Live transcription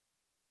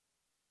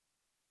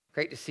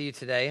Great to see you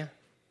today.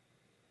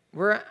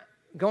 We're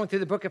going through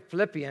the book of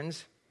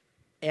Philippians,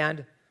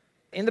 and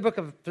in the book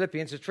of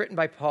Philippians, it's written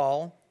by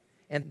Paul,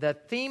 and the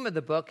theme of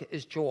the book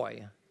is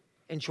joy,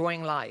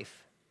 enjoying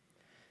life.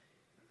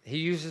 He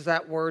uses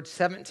that word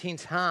 17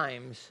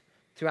 times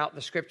throughout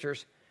the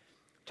scriptures,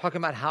 talking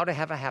about how to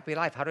have a happy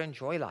life, how to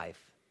enjoy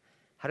life,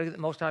 how to get the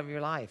most out of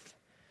your life.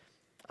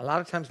 A lot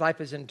of times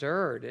life is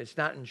endured, it's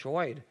not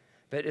enjoyed,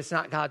 but it's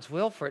not God's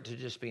will for it to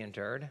just be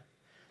endured,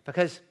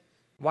 because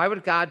why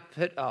would God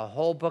put a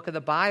whole book of the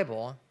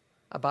Bible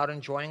about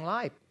enjoying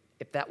life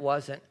if that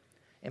wasn't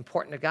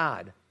important to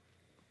God?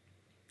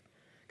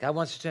 God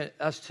wants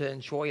us to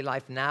enjoy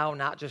life now,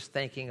 not just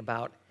thinking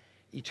about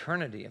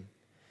eternity.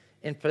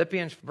 In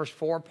Philippians verse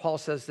 4, Paul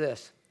says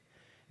this,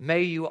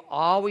 "May you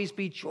always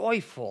be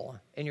joyful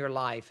in your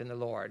life in the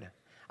Lord.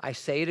 I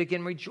say it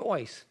again,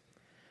 rejoice."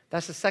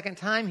 That's the second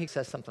time he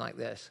says something like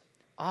this.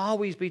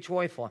 Always be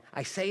joyful.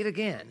 I say it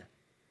again.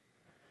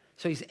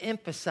 So he's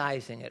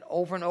emphasizing it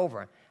over and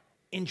over.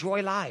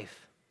 Enjoy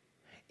life.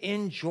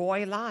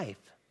 Enjoy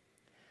life.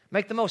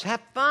 Make the most.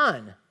 Have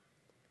fun.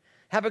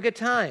 Have a good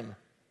time.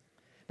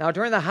 Now,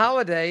 during the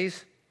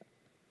holidays,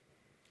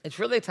 it's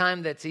really a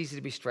time that's easy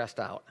to be stressed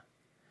out.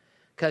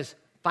 Because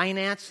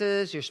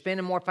finances, you're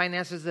spending more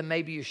finances than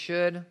maybe you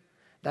should.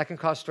 That can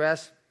cause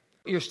stress.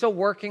 You're still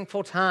working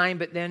full time,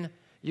 but then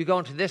you go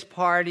into this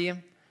party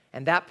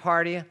and that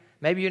party.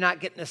 Maybe you're not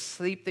getting the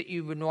sleep that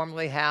you would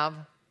normally have.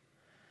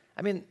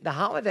 I mean, the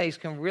holidays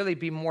can really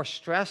be more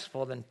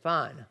stressful than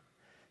fun.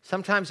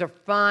 Sometimes they're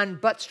fun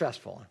but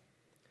stressful.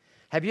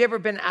 Have you ever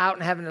been out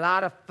and having a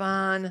lot of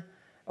fun,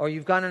 or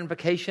you've gone on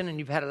vacation and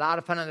you've had a lot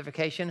of fun on the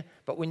vacation,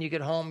 but when you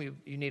get home,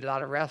 you need a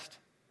lot of rest?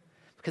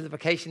 Because the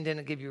vacation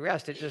didn't give you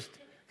rest. It just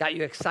got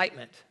you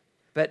excitement.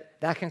 But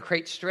that can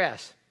create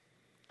stress.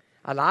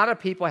 A lot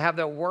of people have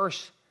their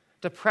worst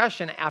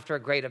depression after a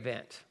great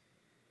event.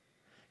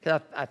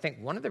 Because I think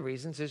one of the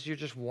reasons is you're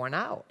just worn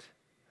out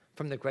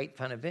from the great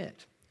fun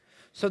event.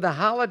 So the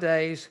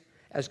holidays,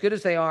 as good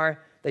as they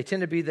are, they tend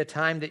to be the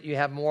time that you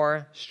have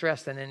more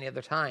stress than any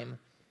other time.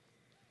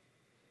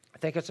 I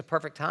think it's a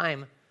perfect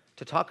time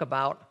to talk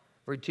about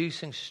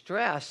reducing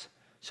stress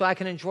so I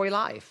can enjoy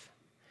life.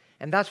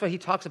 And that's what he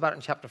talks about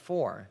in chapter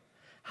 4,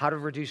 how to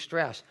reduce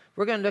stress.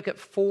 We're going to look at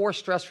 4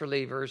 stress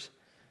relievers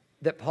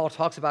that Paul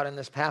talks about in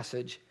this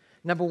passage.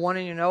 Number 1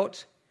 in your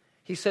notes,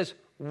 he says,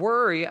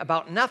 worry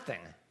about nothing.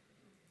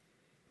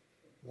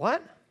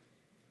 What?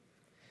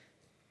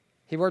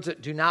 He words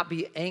it, do not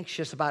be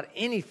anxious about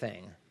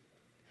anything.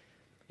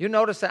 You'll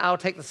notice that I'll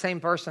take the same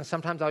verse and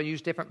sometimes I'll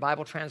use different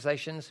Bible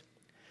translations,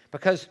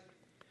 because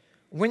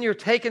when you're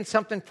taking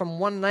something from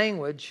one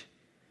language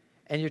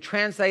and you're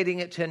translating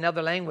it to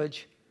another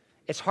language,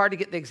 it's hard to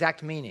get the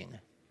exact meaning.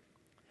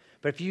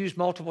 But if you use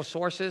multiple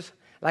sources,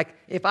 like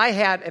if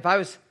I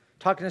was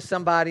talking to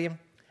somebody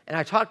and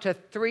I talked to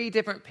 3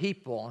 different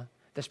people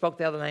that spoke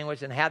the other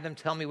language and had them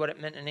tell me what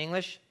it meant in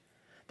English,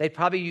 they'd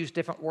probably use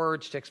different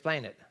words to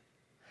explain it.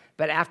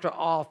 But after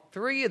all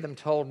 3 of them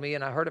told me,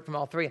 and I heard it from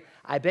all 3,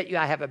 I bet you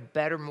I have a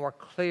better, more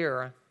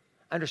clear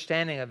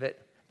understanding of it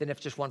than if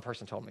just one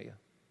person told me.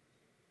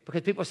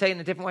 Because people say it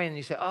in a different way, and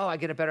you say, oh, I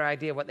get a better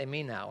idea of what they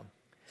mean now.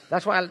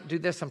 That's why I do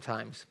this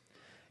sometimes.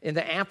 In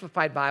the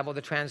Amplified Bible,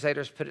 the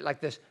translators put it like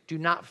this, do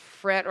not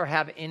fret or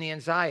have any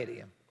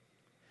anxiety.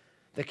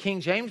 The King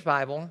James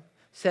Bible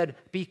said,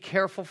 be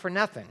careful for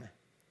nothing.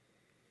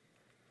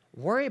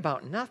 Worry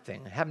about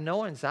nothing. Have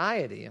no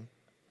anxiety.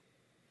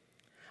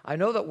 I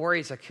know that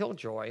worry is a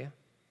killjoy.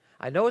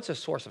 I know it's a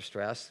source of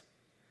stress.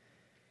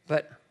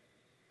 But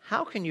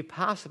how can you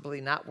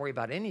possibly not worry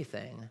about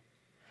anything?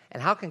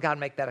 And how can God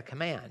make that a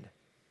command?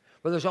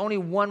 Well, there's only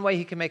one way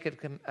he can make it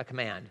a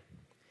command.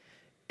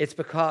 It's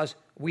because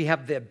we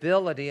have the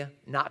ability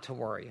not to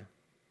worry.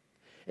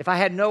 If I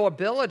had no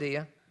ability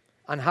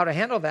on how to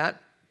handle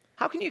that,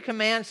 how can you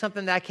command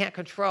something that I can't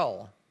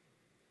control?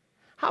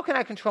 How can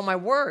I control my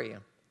worry?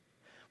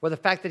 Well, the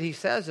fact that he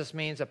says this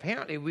means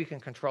apparently we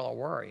can control our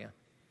worry.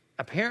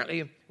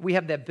 Apparently, we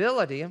have the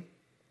ability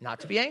not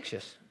to be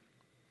anxious.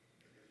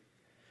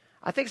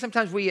 I think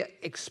sometimes we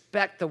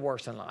expect the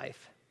worst in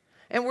life.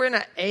 And we're in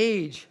an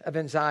age of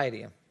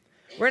anxiety.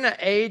 We're in an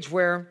age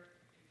where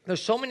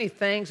there's so many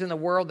things in the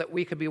world that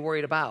we could be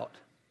worried about.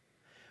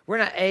 We're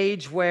in an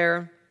age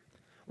where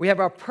we have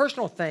our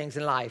personal things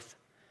in life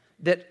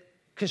that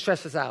can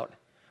stress us out.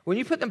 When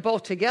you put them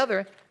both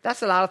together,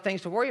 that's a lot of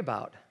things to worry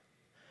about.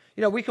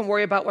 You know, we can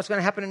worry about what's going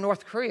to happen in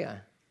North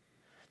Korea.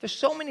 There's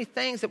so many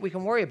things that we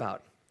can worry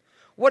about.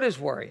 What is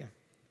worry?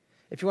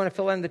 If you want to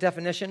fill in the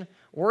definition,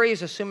 worry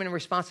is assuming a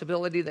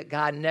responsibility that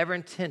God never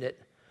intended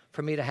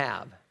for me to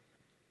have.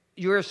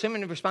 You're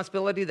assuming a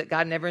responsibility that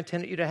God never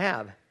intended you to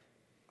have.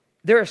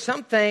 There are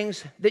some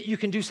things that you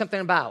can do something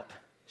about,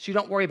 so you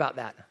don't worry about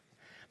that.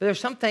 But there are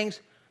some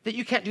things that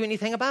you can't do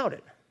anything about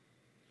it.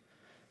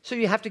 So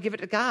you have to give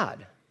it to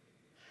God.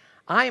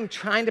 I am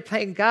trying to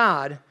play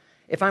God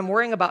if I'm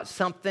worrying about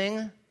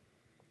something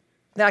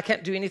that I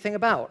can't do anything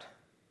about.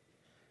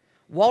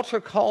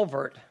 Walter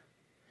Culvert,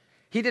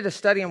 he did a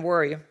study on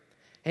worry, and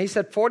he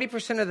said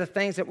 40% of the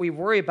things that we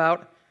worry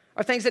about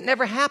are things that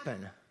never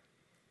happen.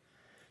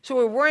 So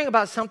we're worrying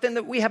about something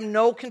that we have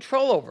no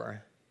control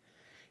over.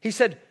 He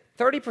said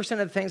 30% of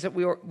the things that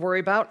we worry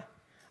about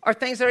are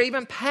things that are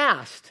even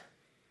past.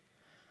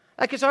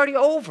 Like it's already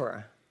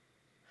over.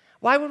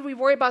 Why would we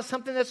worry about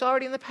something that's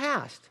already in the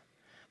past?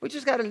 We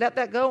just got to let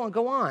that go and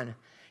go on.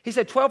 He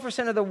said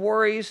 12% of the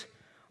worries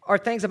are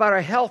things about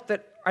our health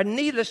that are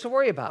needless to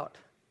worry about.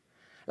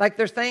 Like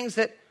there's things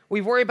that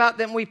we worry about,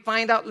 then we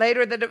find out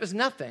later that it was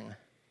nothing.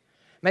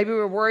 Maybe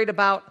we're worried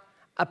about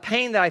a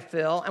pain that I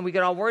feel, and we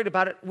get all worried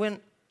about it when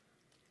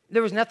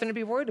there was nothing to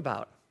be worried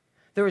about.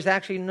 There was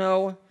actually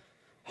no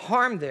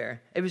harm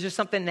there. It was just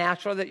something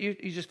natural that you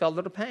just felt a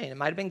little pain. It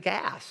might have been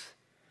gas.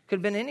 Could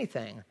have been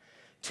anything.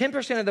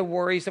 10% of the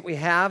worries that we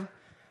have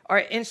are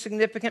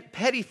insignificant,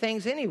 petty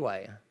things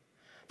anyway.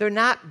 They're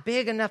not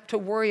big enough to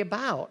worry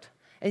about,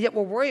 and yet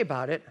we'll worry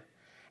about it.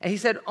 And he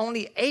said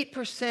only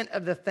 8%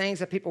 of the things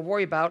that people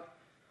worry about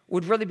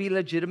would really be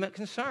legitimate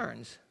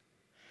concerns.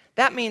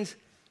 That means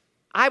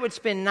I would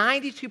spend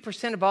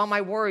 92% of all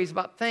my worries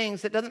about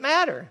things that doesn't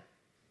matter.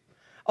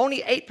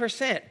 Only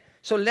 8%.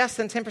 So less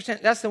than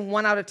 10%, less than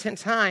 1 out of 10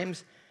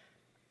 times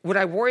would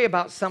I worry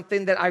about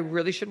something that I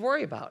really should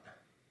worry about.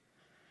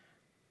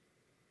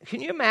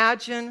 Can you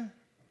imagine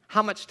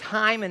how much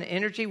time and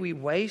energy we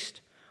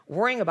waste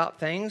worrying about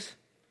things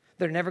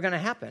that are never going to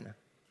happen?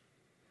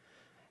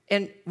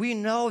 And we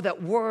know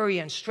that worry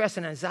and stress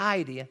and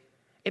anxiety,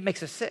 it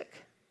makes us sick.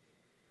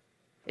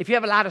 If you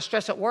have a lot of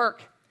stress at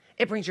work,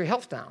 it brings your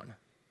health down.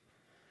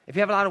 If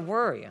you have a lot of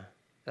worry, a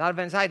lot of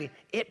anxiety,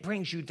 it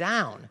brings you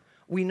down.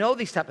 We know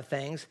these type of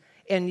things,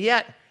 and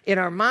yet in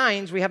our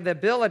minds, we have the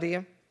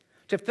ability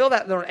to feel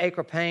that little ache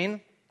or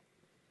pain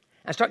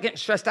and start getting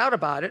stressed out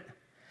about it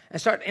and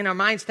start in our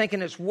minds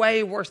thinking it's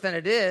way worse than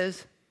it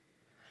is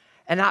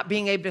and not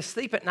being able to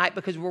sleep at night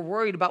because we're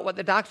worried about what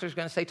the doctor's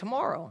going to say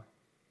tomorrow.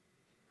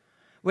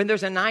 When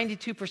there's a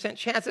 92%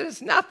 chance that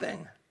it's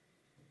nothing.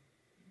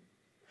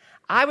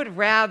 I would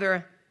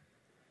rather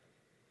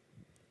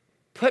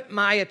put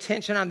my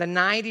attention on the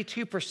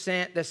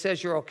 92% that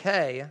says you're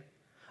okay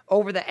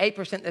over the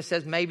 8% that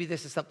says maybe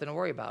this is something to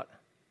worry about.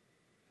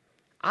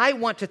 I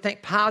want to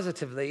think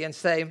positively and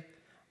say,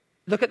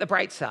 look at the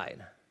bright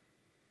side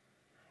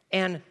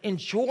and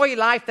enjoy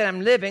life that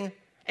I'm living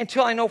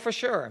until I know for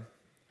sure,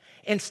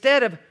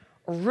 instead of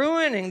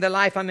ruining the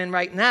life I'm in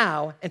right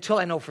now until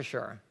I know for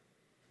sure.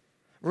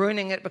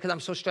 Ruining it because I'm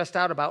so stressed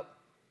out about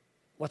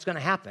what's going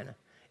to happen.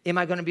 Am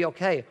I going to be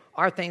okay?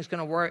 Are things going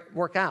to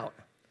work out?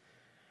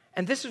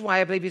 And this is why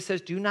I believe he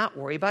says, do not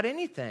worry about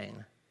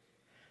anything.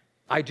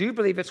 I do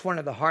believe it's one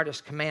of the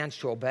hardest commands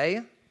to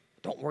obey.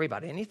 Don't worry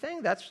about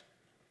anything. That's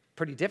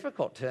pretty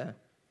difficult to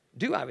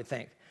do, I would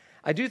think.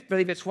 I do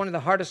believe it's one of the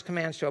hardest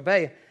commands to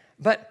obey.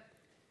 But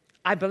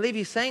I believe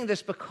he's saying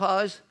this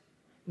because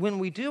when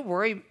we do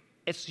worry,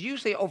 it's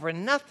usually over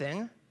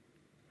nothing.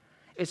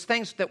 It's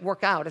things that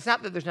work out. It's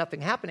not that there's nothing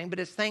happening, but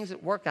it's things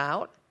that work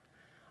out.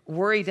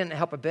 Worry didn't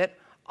help a bit.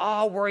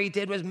 All worry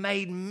did was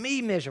made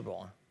me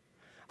miserable.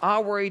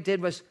 All worry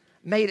did was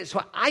made it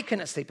so I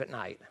couldn't sleep at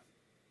night.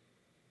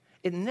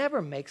 It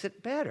never makes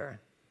it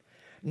better.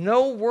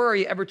 No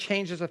worry ever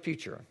changes the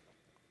future.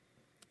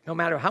 No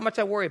matter how much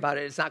I worry about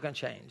it, it's not going to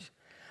change.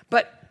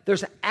 But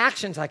there's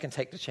actions I can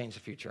take to change the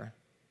future.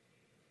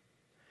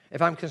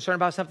 If I'm concerned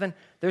about something,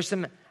 there's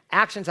some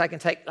actions I can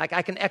take, like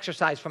I can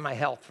exercise for my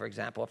health, for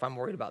example, if I'm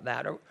worried about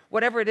that, or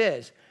whatever it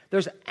is.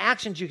 There's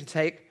actions you can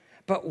take,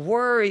 but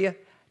worry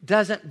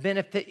doesn't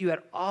benefit you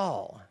at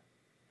all.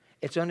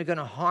 It's only going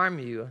to harm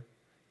you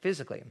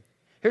physically.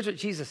 Here's what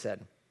Jesus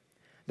said.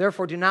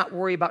 Therefore, do not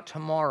worry about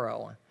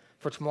tomorrow,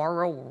 for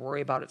tomorrow will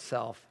worry about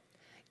itself.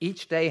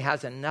 Each day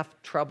has enough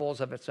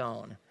troubles of its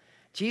own.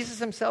 Jesus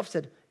himself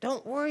said,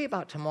 don't worry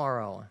about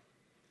tomorrow.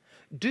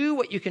 Do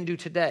what you can do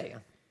today.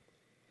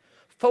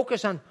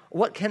 Focus on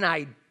what can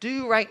I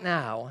do right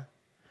now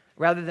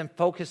rather than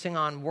focusing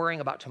on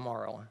worrying about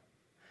tomorrow.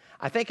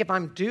 I think if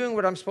I'm doing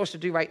what I'm supposed to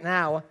do right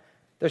now,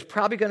 there's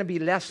probably going to be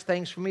less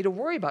things for me to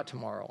worry about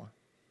tomorrow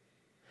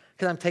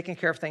because I'm taking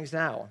care of things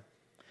now.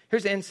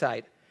 Here's the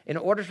insight. In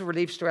order to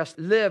relieve stress,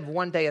 live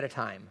one day at a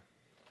time.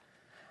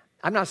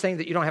 I'm not saying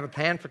that you don't have a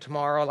plan for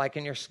tomorrow, like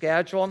in your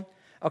schedule.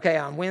 Okay,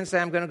 on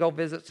Wednesday, I'm going to go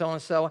visit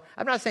so-and-so.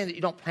 I'm not saying that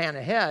you don't plan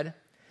ahead,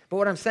 but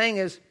what I'm saying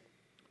is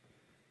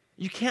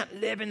you can't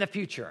live in the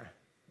future.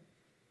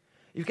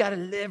 You've got to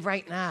live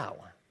right now.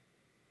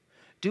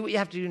 Do what you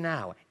have to do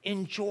now.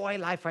 Enjoy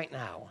life right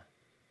now.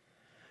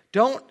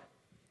 Don't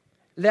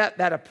let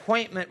that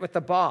appointment with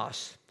the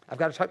boss, I've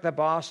got to talk to the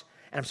boss,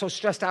 and I'm so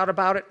stressed out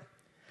about it.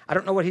 I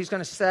don't know what he's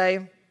going to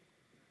say.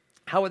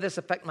 How will this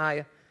affect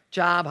my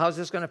job? How is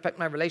this going to affect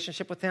my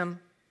relationship with him?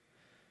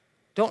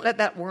 Don't let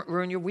that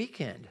ruin your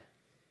weekend.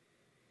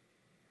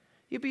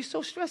 You'll be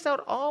so stressed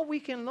out all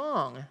weekend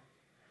long,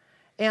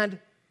 and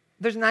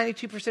there's a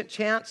 92%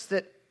 chance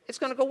that it's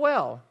going to go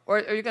well, or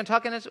you're going to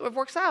talk and it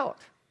works out.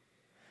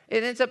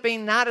 It ends up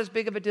being not as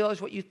big of a deal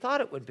as what you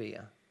thought it would be.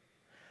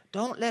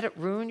 Don't let it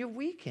ruin your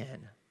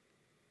weekend.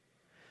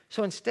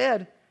 So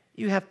instead,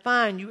 you have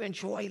fun, you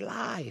enjoy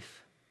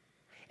life.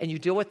 And you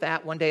deal with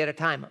that one day at a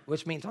time,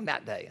 which means on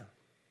that day.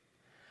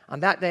 On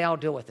that day, I'll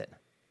deal with it.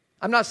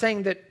 I'm not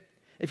saying that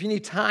if you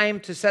need time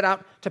to set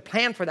out to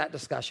plan for that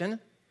discussion,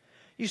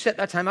 you set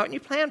that time out and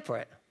you plan for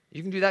it.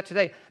 You can do that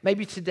today.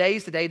 Maybe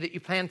today's the day that you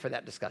plan for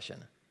that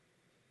discussion.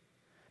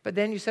 But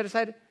then you set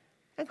aside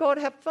and go out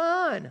and have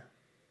fun.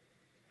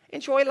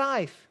 Enjoy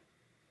life.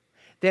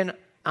 Then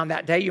on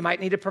that day, you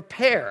might need to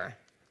prepare.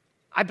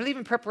 I believe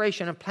in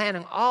preparation and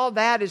planning. All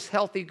that is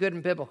healthy, good,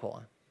 and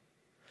biblical.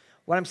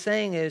 What I'm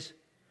saying is,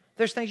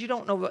 there's things you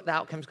don't know what the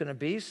outcome's going to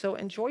be, so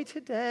enjoy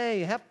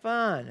today. Have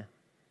fun.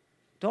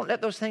 Don't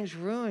let those things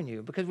ruin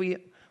you, because we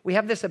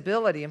have this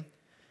ability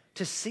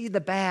to see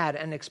the bad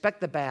and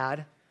expect the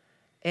bad,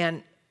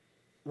 and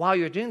while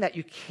you're doing that,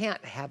 you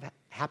can't have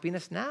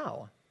happiness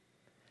now.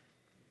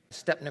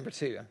 Step number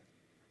 2,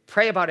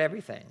 pray about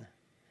everything.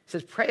 It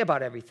says pray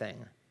about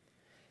everything.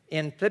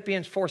 In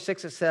Philippians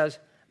 4:6 it says,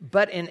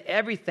 but in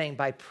everything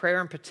by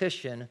prayer and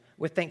petition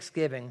with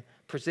thanksgiving,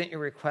 present your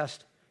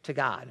request to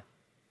God.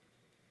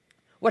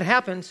 What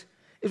happens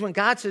is when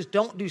God says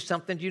don't do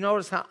something, do you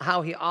notice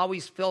how he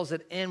always fills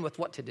it in with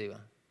what to do?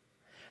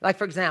 Like,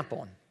 for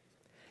example,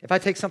 if I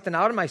take something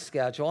out of my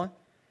schedule,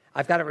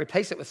 I've got to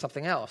replace it with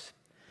something else.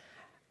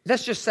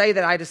 Let's just say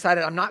that I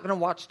decided I'm not going to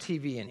watch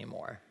TV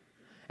anymore.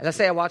 And let's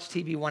say I watch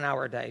TV 1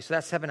 hour a day, so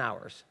that's 7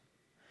 hours.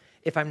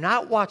 If I'm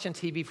not watching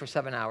TV for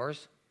 7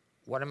 hours,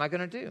 what am I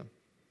going to do?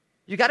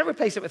 You got to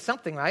replace it with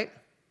something, right?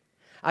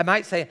 I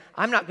might say,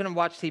 I'm not going to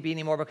watch TV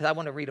anymore because I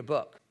want to read a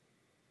book.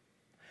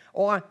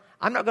 Or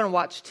I'm not going to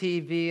watch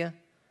TV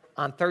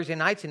on Thursday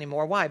nights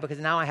anymore. Why? Because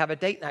now I have a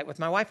date night with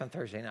my wife on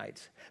Thursday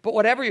nights. But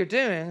whatever you're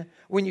doing,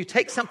 when you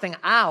take something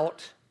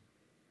out,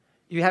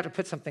 you have to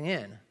put something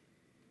in,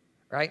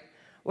 right?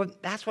 Well,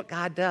 that's what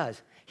God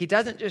does. He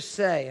doesn't just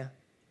say,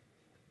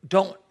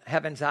 don't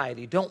have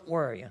anxiety, don't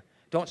worry,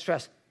 don't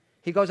stress.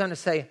 He goes on to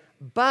say,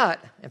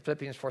 but, in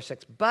Philippians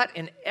 4:6, but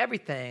in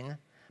everything,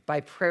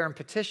 by prayer and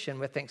petition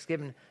with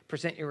thanksgiving,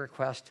 present your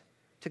request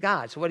to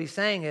God. So what he's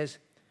saying is,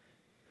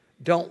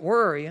 don't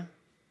worry,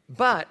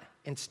 but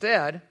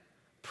instead,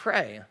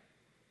 pray.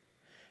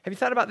 Have you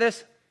thought about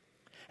this?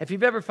 If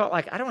you've ever felt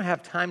like, I don't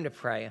have time to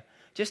pray,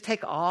 just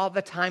take all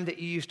the time that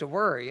you used to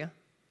worry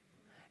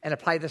and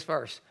apply this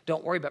verse.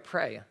 Don't worry, but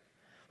pray.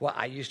 Well,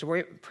 I used to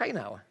worry, pray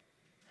now.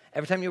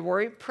 Every time you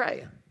worry,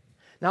 pray.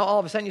 Now, all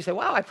of a sudden, you say,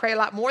 wow, I pray a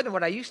lot more than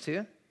what I used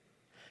to.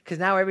 Because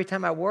now every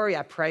time I worry,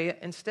 I pray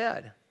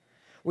instead.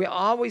 We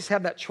always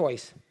have that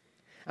choice.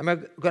 Am I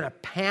going to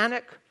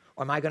panic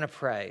or am I going to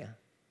pray?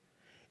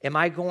 Am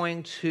I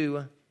going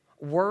to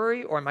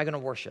worry or am I going to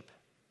worship?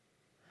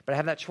 But I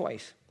have that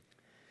choice.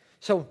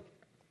 So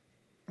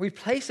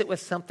replace it with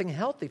something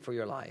healthy for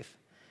your life.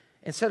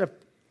 Instead of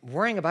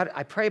worrying about it,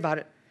 I pray about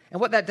it. And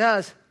what that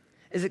does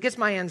is it gets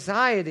my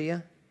anxiety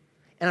and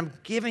I'm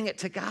giving it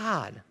to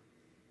God.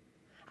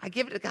 I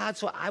give it to God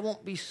so I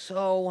won't be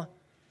so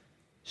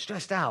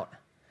stressed out.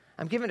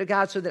 I'm giving it to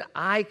God so that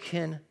I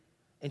can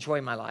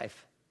enjoy my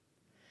life.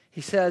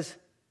 He says,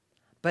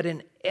 but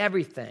in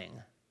everything,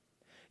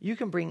 you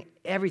can bring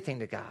everything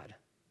to God.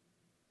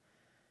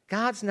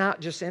 God's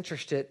not just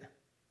interested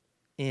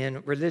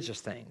in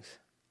religious things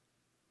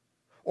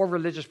or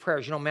religious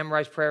prayers. You know,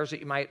 memorized prayers that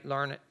you might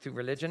learn through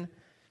religion.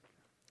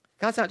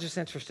 God's not just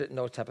interested in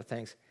those type of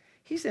things.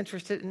 He's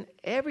interested in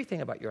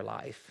everything about your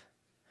life.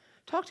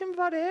 Talk to him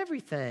about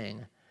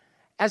everything.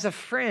 As a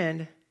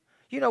friend,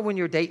 you know when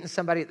you're dating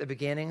somebody at the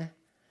beginning,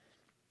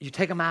 you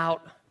take them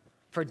out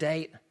for a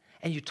date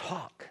and you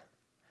talk.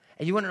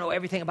 And you want to know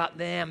everything about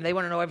them. They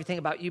want to know everything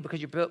about you because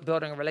you're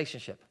building a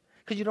relationship.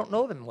 Because you don't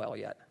know them well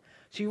yet.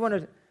 So you want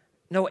to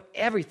know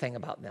everything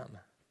about them.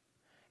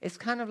 It's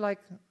kind of like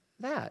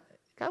that.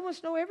 God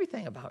wants to know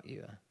everything about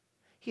you.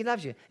 He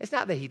loves you. It's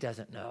not that he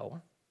doesn't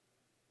know.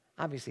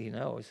 Obviously he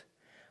knows.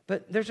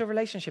 But there's a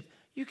relationship.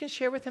 You can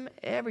share with him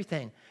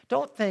everything.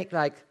 Don't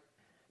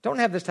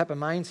have this type of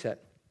mindset.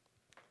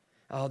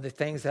 Oh, the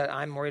things that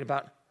I'm worried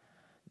about.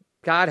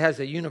 God has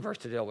a universe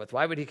to deal with.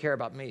 Why would he care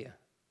about me?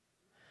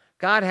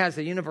 God has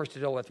a universe to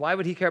deal with. Why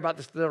would he care about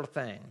this little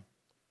thing?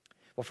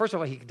 Well, first of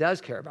all, he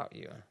does care about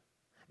you.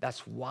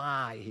 That's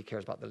why he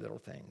cares about the little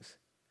things.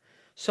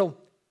 So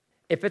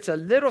if it's a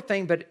little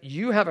thing, but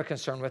you have a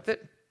concern with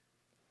it,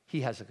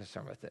 he has a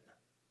concern with it.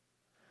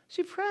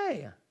 So you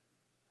pray.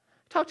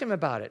 Talk to him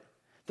about it.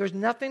 There's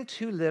nothing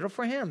too little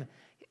for him.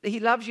 He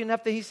loves you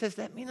enough that he says,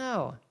 let me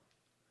know.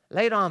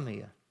 Lay it on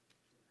me.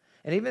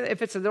 And even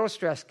if it's a little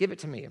stress, give it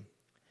to me.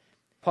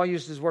 Paul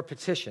uses the word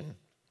petition.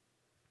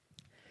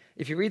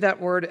 If you read that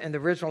word in the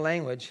original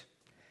language,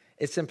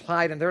 it's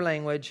implied in their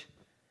language,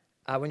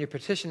 when you're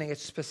petitioning,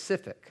 it's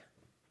specific.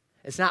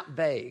 It's not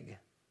vague.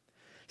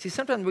 See,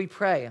 sometimes we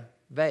pray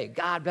vague.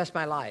 God, bless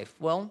my life.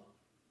 Well,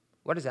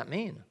 what does that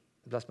mean?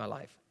 Bless my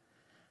life.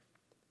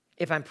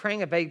 If I'm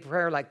praying a vague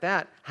prayer like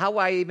that, how will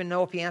I even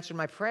know if he answered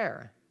my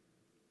prayer?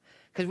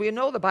 Because we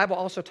know the Bible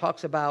also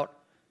talks about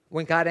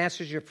when God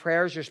answers your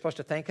prayers, you're supposed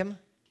to thank him.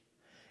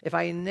 If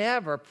I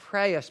never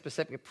pray a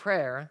specific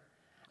prayer,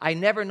 I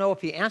never know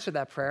if he answered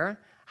that prayer.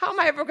 How am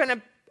I ever going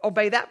to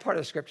obey that part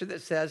of the scripture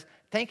that says,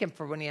 thank him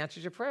for when he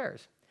answers your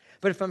prayers?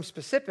 But if I'm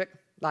specific,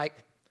 like,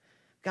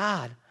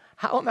 God,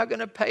 how am I going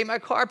to pay my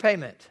car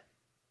payment?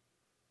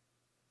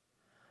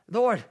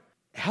 Lord,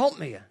 help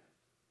me.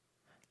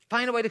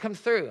 Find a way to come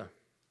through.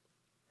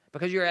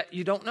 Because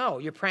you don't know.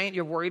 You're praying,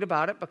 you're worried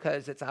about it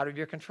because it's out of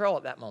your control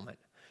at that moment.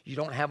 You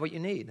don't have what you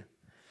need.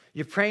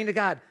 You're praying to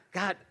God,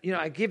 God,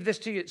 I give this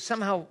to you,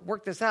 somehow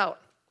work this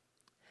out.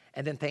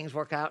 And then things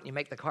work out and you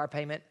make the car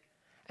payment.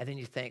 And then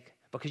you think,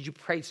 because you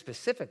prayed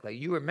specifically,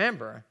 you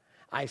remember,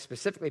 I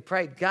specifically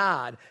prayed,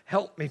 God,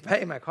 help me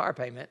pay my car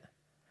payment.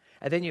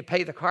 And then you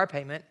pay the car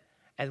payment.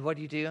 And what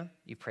do?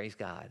 You praise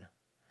God.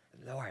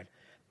 Lord,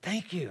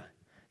 thank you.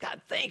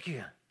 God, thank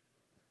you.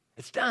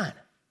 It's done.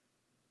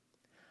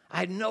 I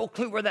had no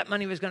clue where that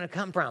money was going to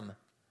come from.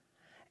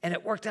 And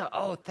it worked out.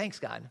 Oh, thanks,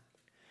 God.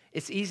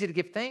 It's easy to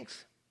give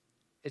thanks.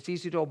 It's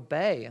easy to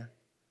obey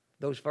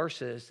those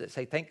verses that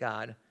say, thank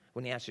God,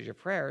 when he answers your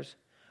prayers,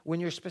 when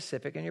you're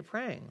specific and you're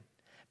praying.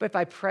 But if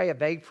I pray a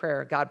vague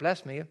prayer, God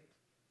bless me,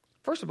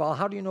 first of all,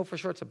 how do you know for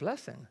sure it's a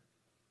blessing?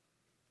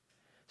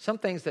 Some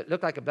things that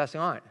look like a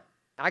blessing aren't.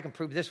 I can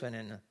prove this one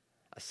in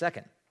a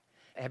second.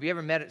 Have you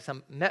ever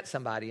met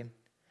somebody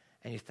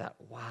and you thought,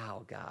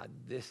 wow, God,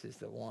 this is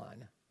the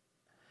one?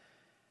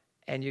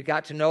 And you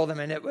got to know them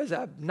and it was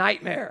a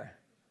nightmare.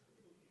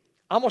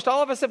 Almost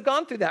all of us have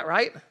gone through that,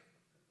 right?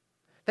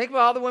 Think about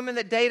all the women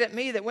that dated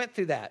me that went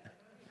through that.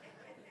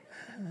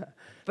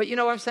 But you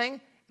know what I'm saying?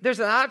 There's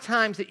a lot of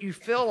times that you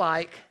feel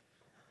like,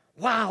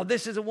 wow,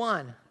 this is the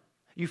one.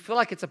 You feel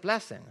like it's a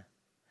blessing.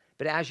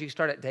 But as you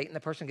start dating the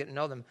person, getting to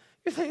know them,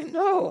 you're thinking,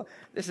 no,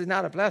 this is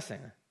not a blessing.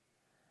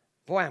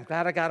 Boy, I'm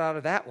glad I got out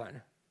of that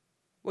one.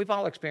 We've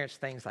all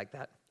experienced things like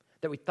that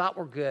we thought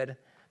were good,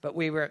 but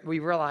we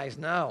realized,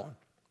 no.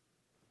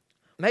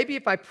 Maybe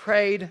if I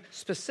prayed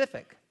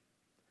specific,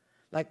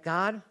 like,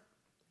 God,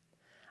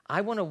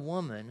 I want a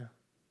woman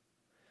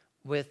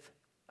with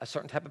a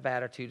certain type of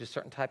attitude, a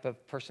certain type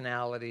of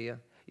personality,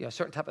 a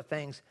certain type of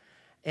things.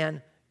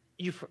 And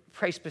you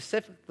pray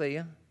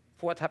specifically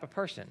for what type of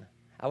person.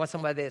 I want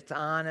somebody that's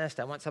honest.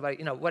 I want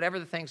somebody, whatever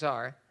the things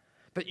are.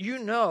 But you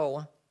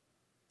know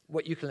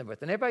what you can live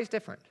with. And everybody's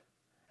different.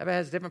 Everybody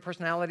has a different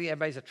personality.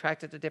 Everybody's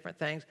attracted to different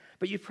things.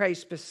 But you pray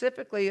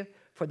specifically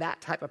for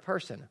that type of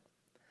person.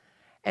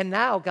 And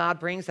now God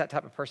brings that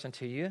type of person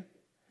to you.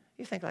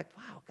 You think like,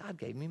 wow, God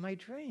gave me my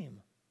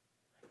dream.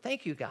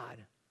 Thank you, God.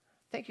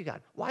 Thank you,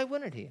 God. Why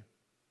wouldn't he?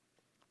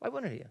 Why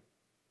wouldn't he?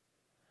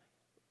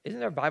 Isn't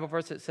there a Bible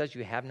verse that says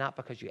you have not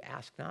because you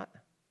ask not?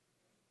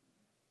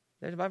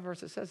 There's a Bible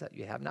verse that says that.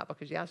 You have not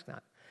because you ask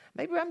not.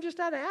 Maybe I'm just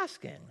not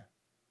asking.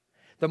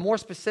 The more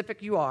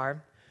specific you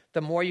are,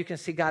 the more you can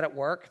see God at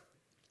work.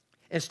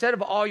 Instead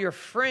of all your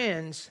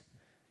friends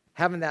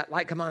having that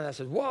light come on that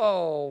says,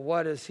 whoa,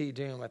 what is he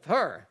doing with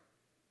her?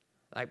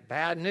 Like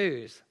bad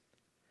news.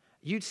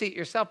 You'd see it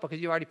yourself because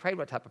you already prayed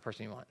what type of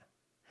person you want.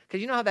 Because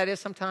you know how that is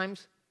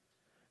sometimes?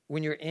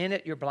 When you're in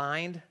it, you're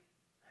blind,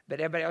 but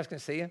everybody else can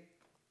see you.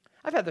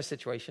 I've had those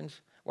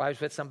situations where I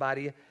was with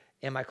somebody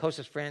and my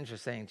closest friends were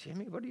saying,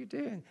 Jimmy, what are you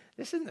doing?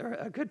 This isn't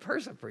a good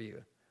person for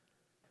you.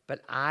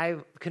 But I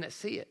couldn't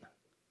see it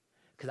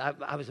because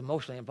I was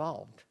emotionally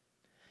involved.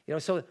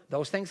 So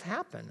those things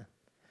happen.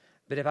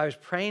 But if I was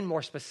praying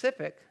more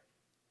specific,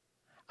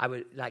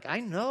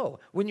 I know.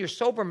 When you're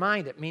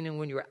sober-minded, meaning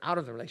when you're out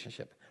of the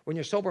relationship, when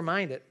you're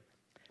sober-minded,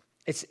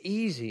 it's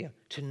easy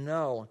to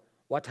know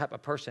what type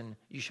of person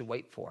you should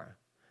wait for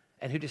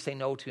and who to say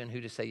no to and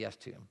who to say yes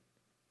to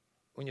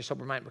when you're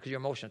sober-minded because your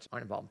emotions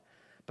aren't involved.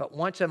 But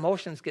once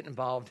emotions get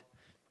involved,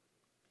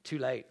 too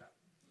late.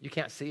 You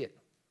can't see it.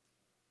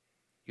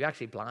 You're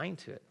actually blind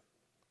to it.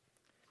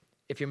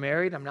 If you're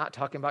married, I'm not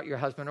talking about your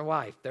husband or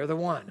wife. They're the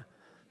one.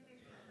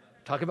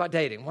 I'm talking about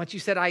dating. Once you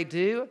said I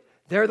do,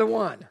 they're the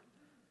one.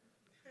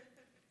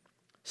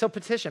 So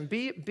petition.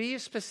 Be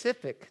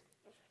specific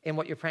in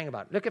what you're praying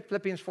about. Look at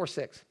Philippians 4:6.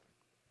 It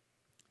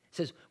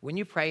says, when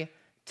you pray,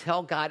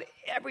 tell God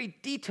every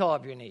detail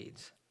of your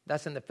needs.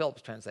 That's in the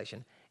Phillips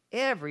translation.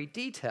 Every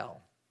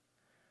detail.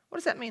 What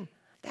does that mean?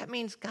 That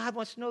means God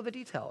wants to know the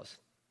details.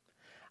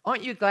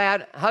 Aren't you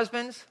glad,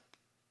 husbands?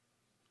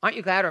 Aren't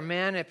you glad, or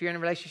men, if you're in a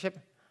relationship?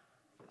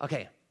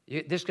 Okay,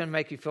 this is going to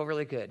make you feel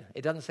really good.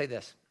 It doesn't say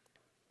this.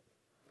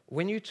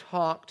 When you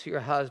talk to your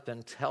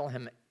husband, tell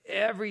him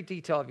every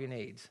detail of your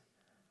needs.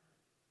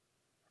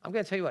 I'm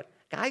going to tell you what,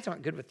 guys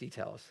aren't good with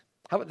details.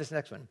 How about this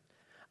next one?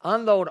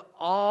 Unload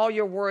all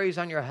your worries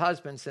on your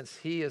husband since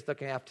he is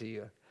looking after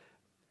you.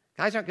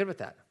 Guys aren't good with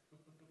that.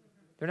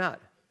 They're not.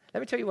 Let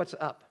me tell you what's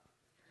up.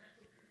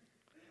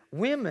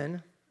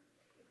 Women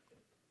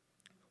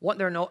want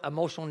their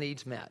emotional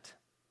needs met,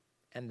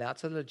 and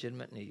that's a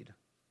legitimate need,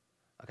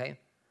 okay?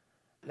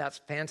 That's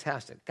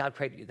fantastic. God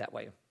created you that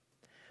way.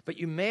 But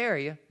you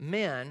marry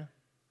men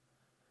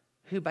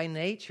who by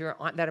nature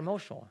aren't that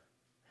emotional.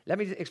 Let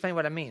me explain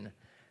what I mean.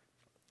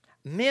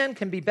 Men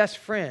can be best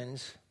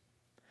friends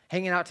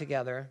hanging out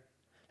together.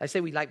 I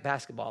say we like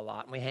basketball a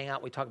lot, and we hang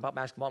out, we talk about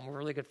basketball, and we're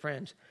really good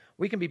friends.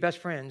 We can be best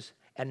friends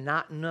and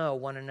not know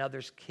one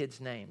another's kids'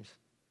 names.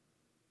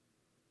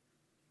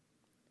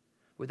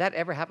 Would that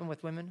ever happen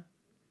with women?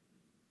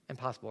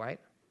 Impossible, right?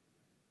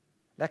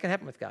 That can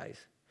happen with guys.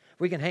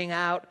 We can hang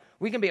out.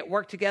 We can be at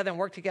work together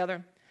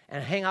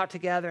and hang out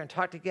together and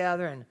talk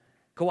together and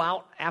go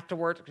out after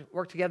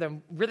work together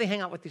and really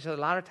hang out with each other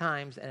a lot of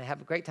times and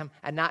have a great time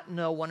and not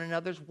know one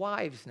another's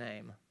wife's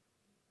name.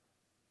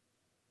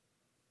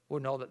 We'll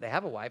know that they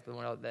have a wife, but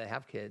we'll know that they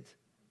have kids.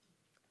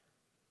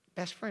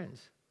 Best friends.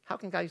 How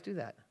can guys do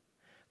that?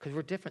 Because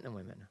we're different than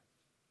women.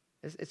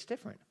 It's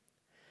different.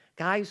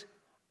 Guys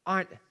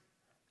aren't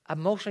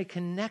emotionally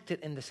connected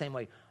in the same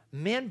way.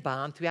 Men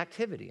bond through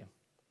activity.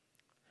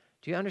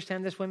 Do you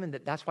understand this, women,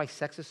 that that's why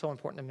sex is so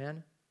important to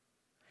men?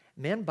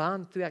 Men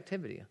bond through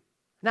activity.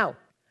 Now,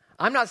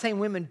 I'm not saying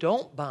women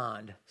don't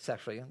bond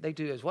sexually. They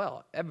do as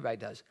well. Everybody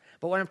does.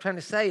 But what I'm trying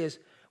to say is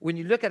when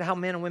you look at how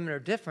men and women are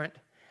different,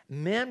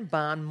 men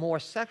bond more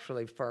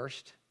sexually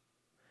first.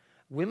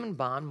 Women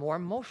bond more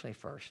emotionally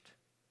first.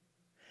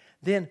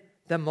 Then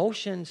the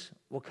emotions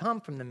will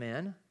come from the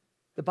men.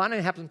 The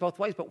bonding happens both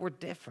ways, but we're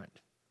different.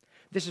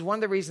 This is one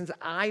of the reasons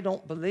I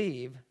don't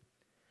believe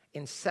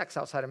in sex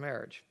outside of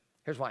marriage.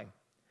 Here's why.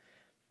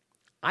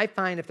 I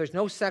find if there's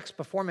no sex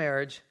before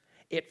marriage,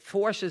 it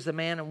forces the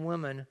man and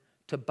woman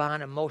to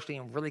bond emotionally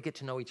and really get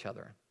to know each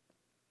other.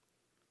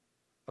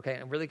 Okay,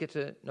 and really get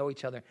to know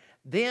each other.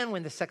 Then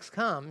when the sex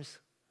comes,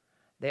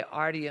 they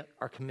already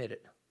are committed.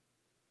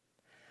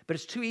 But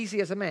it's too easy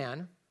as a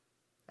man,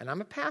 and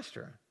I'm a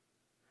pastor,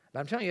 but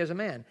I'm telling you as a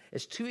man,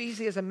 it's too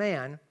easy as a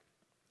man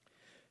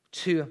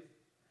to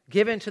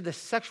give into the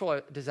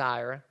sexual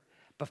desire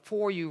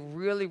before you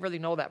really, really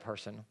know that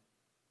person.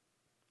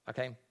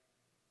 Okay?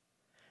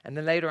 And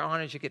then later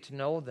on, as you get to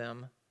know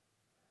them,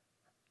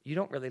 you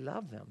don't really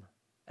love them.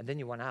 And then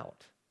you want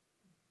out.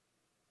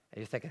 And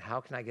you're thinking,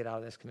 how can I get out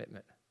of this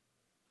commitment?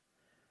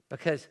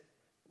 Because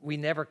we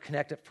never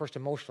connect at first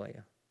emotionally.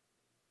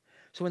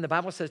 So when the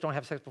Bible says don't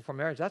have sex before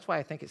marriage, that's why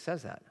I think it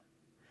says that.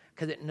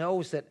 Because it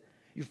knows that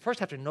you first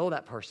have to know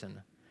that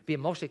person, be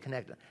emotionally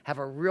connected, have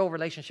a real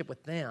relationship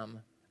with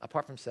them,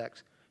 apart from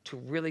sex, to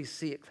really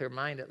see it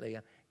clear-mindedly.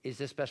 Is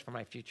this best for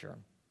my future?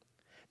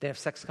 Then if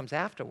sex comes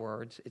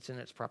afterwards, it's in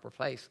its proper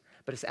place.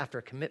 But it's after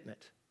a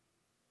commitment.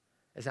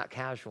 It's not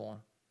casual.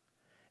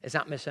 It's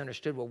not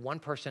misunderstood where one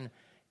person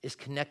is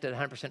connected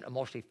 100%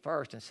 emotionally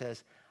first and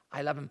says,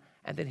 I love him,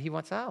 and then he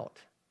wants out.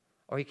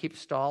 Or he keeps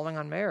stalling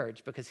on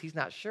marriage because he's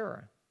not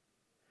sure.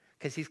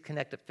 Because he's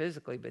connected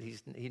physically, but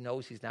he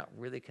knows he's not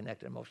really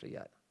connected emotionally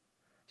yet.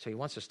 So he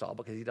wants to stall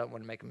because he doesn't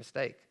want to make a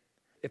mistake.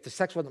 If the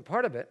sex wasn't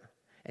part of it,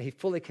 and he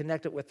fully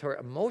connected with her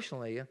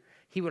emotionally,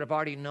 he would have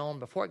already known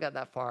before it got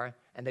that far,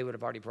 and they would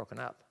have already broken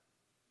up.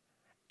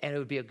 And it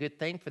would be a good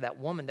thing for that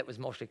woman that was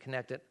emotionally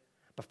connected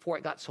before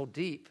it got so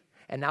deep,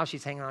 and now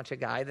she's hanging on to a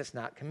guy that's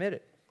not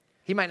committed.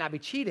 He might not be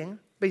cheating,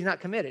 but he's not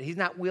committed. He's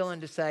not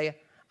willing to say,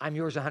 I'm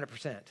yours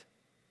 100%.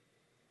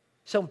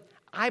 So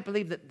I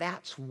believe that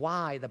that's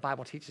why the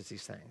Bible teaches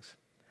these things.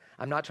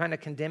 I'm not trying to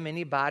condemn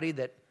anybody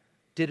that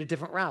did a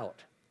different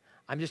route.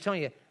 I'm just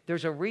telling you,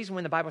 there's a reason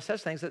when the Bible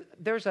says things, that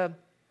there's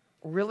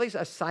really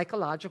a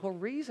psychological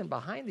reason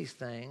behind these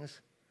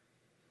things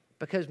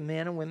because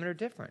men and women are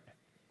different.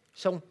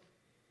 So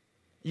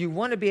you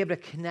want to be able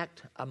to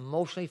connect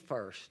emotionally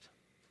first.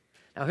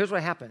 Now, here's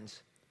what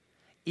happens.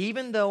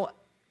 Even though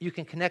you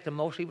can connect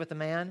emotionally with a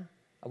man,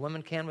 a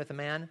woman can with a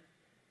man,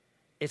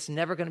 it's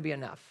never going to be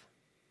enough.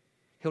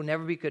 He'll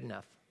never be good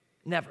enough.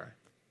 Never.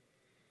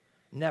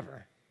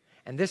 Never.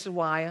 And this is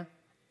why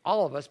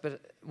all of us, but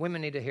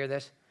women need to hear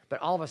this,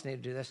 but all of us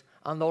need to do this.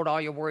 Unload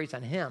all your worries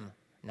on him.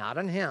 Not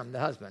on him, the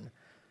husband.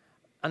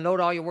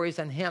 Unload all your worries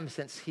on him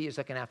since he is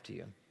looking after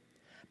you.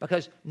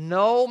 Because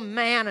no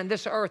man on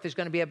this earth is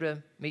going to be able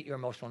to meet your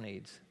emotional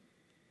needs.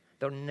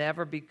 They'll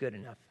never be good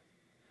enough.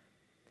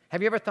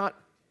 Have you ever thought,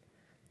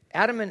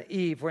 Adam and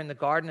Eve were in the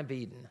Garden of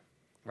Eden,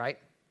 right?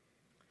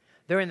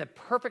 They're in the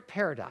perfect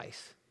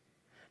paradise.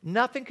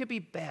 Nothing could be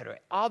better.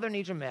 All their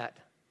needs are met.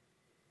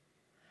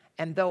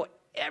 And though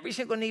every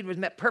single need was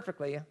met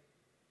perfectly,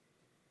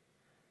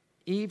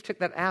 Eve took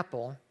that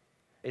apple.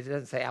 It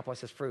doesn't say apple, it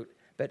says fruit.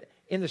 But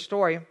in the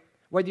story,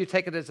 whether you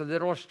take it as a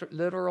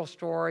literal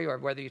story or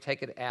whether you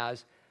take it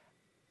as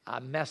a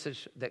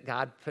message that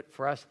God put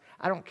for us,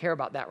 I don't care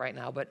about that right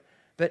now. But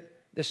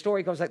the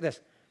story goes like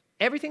this.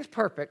 Everything's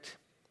perfect,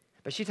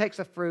 but she takes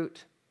a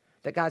fruit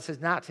that God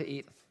says not to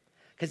eat.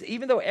 Because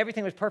even though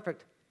everything was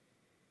perfect,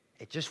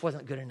 it just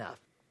wasn't good enough.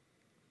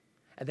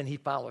 And then he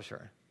follows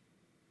her.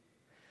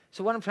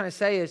 So what I'm trying to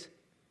say is,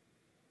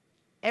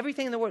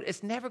 everything in the world,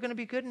 it's never going to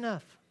be good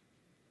enough.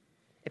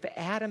 If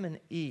Adam and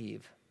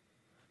Eve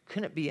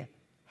couldn't be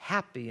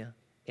happy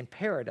in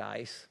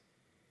paradise,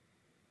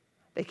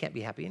 they can't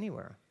be happy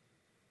anywhere.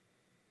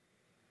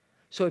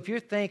 So if you're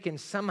thinking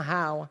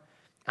somehow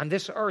on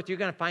this earth you're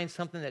going to find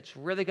something that's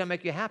really going to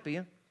make you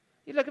happy,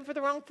 you're looking for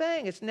the wrong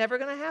thing. It's never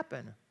going to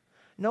happen.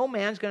 No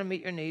man's going to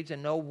meet your needs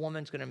and no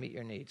woman's going to meet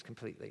your needs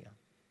completely.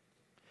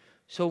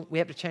 So we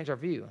have to change our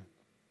view.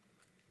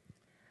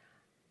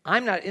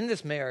 I'm not in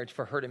this marriage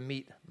for her to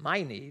meet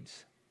my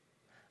needs.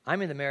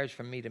 I'm in the marriage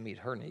for me to meet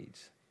her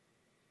needs.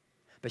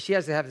 But she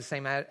has to have the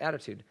same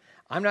attitude.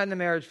 I'm not in the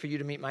marriage for you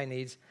to meet my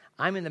needs.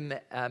 I'm in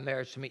the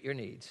marriage to meet your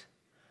needs.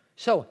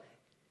 So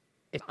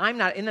If I'm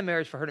not in the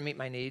marriage for her to meet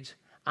my needs,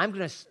 I'm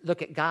going to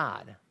look at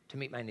God to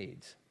meet my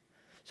needs.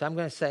 So I'm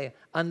going to say,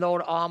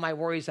 unload all my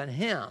worries on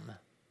him.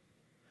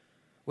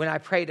 When I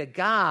pray to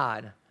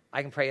God,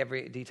 I can pray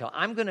every detail.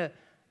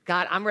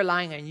 God, I'm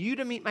relying on you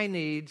to meet my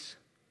needs,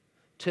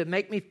 to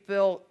make me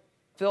filled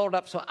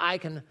up so I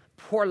can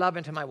pour love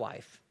into my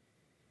wife.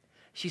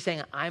 She's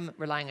saying, I'm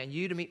relying on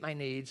you to meet my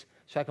needs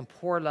so I can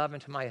pour love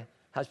into my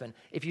husband.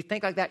 If you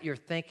think like that, you're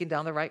thinking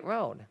down the right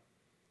road.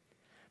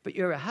 But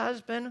your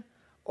husband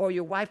or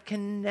your wife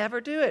can never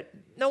do it.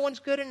 No one's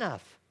good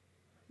enough.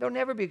 They'll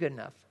never be good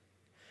enough.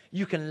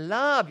 You can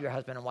love your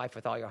husband and wife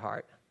with all your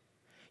heart.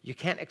 You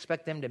can't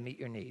expect them to meet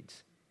your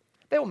needs.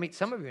 They will meet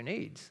some of your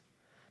needs,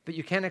 but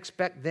you can't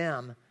expect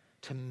them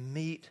to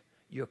meet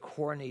your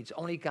core needs.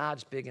 Only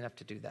God's big enough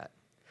to do that.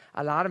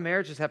 A lot of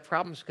marriages have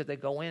problems because they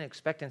go in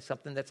expecting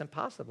something that's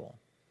impossible.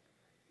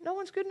 No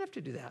one's good enough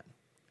to do that.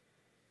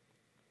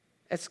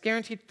 It's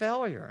guaranteed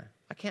failure.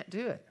 I can't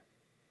do it.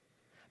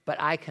 But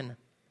I can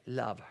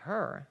love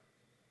her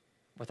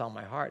with all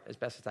my heart as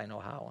best as I know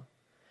how.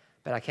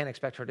 But I can't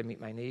expect her to meet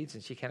my needs,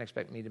 and she can't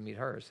expect me to meet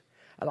hers.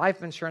 A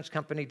life insurance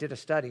company did a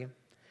study.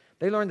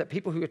 They learned that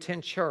people who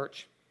attend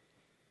church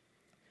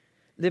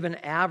live an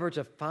average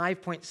of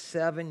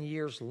 5.7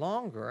 years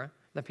longer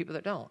than people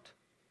that don't,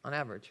 on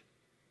average.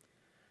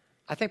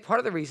 I think part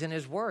of the reason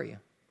is worry,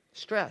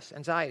 stress,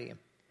 anxiety.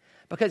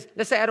 Because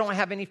let's say I don't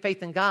have any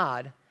faith in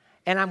God,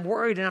 and I'm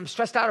worried and I'm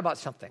stressed out about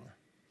something.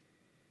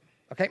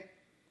 Okay?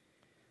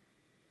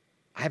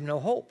 I have no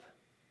hope.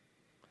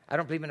 I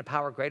don't believe in a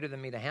power greater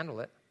than me to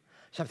handle it.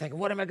 So I'm thinking,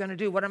 what am I going to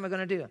do? What am I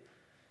going to do?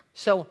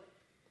 So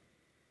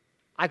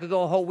I could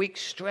go a whole week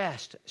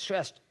stressed.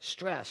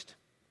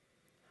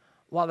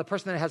 While the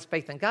person that has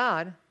faith in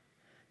God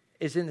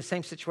is in the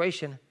same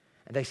situation,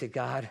 and they say,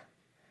 God,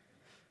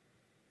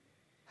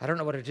 I don't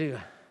know what to do.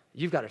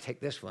 You've got to take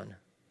this one.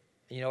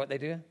 And you know what they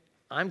do?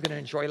 I'm going to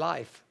enjoy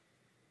life.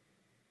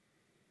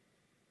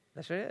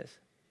 That's what it is.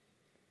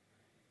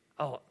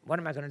 Oh, what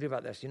am I going to do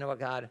about this? You know what,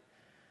 God?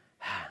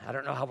 I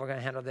don't know how we're going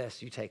to handle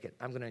this. You take it.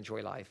 I'm going to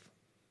enjoy life.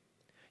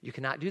 You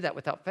cannot do that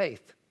without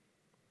faith.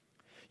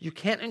 You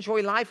can't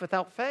enjoy life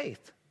without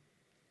faith.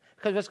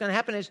 Because what's going to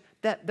happen is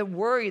that the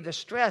worry, the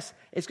stress,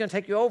 is going to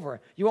take you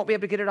over. You won't be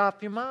able to get it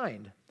off your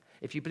mind.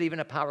 If you believe in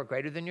a power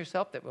greater than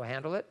yourself that will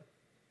handle it,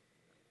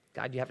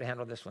 God, you have to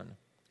handle this one.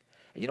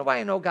 And you know why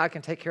I know God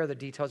can take care of the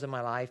details of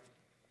my life?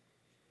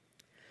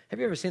 Have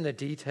you ever seen the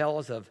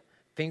details of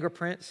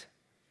fingerprints?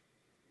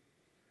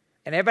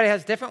 And everybody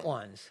has different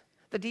ones.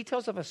 The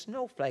details of a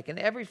snowflake, and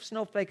every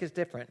snowflake is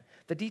different.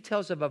 The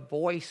details of a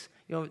voice,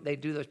 you know, they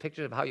do those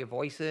pictures of how your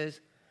voice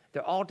is.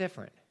 They're all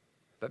different,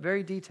 but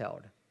very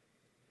detailed.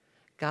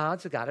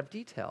 God's a God of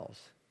details.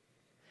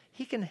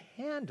 He can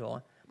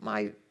handle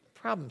my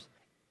problems.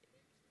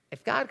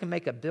 If God can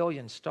make 1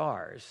 billion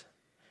stars,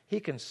 he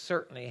can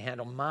certainly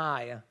handle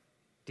my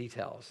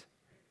details.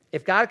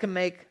 If God can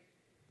make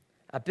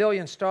 1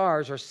 billion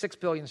stars or 6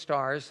 billion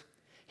stars,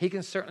 he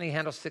can certainly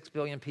handle 6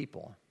 billion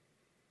people.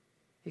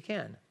 He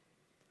can.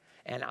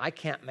 And I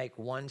can't make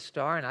 1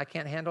 star, and I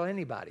can't handle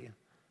anybody.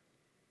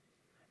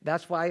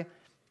 That's why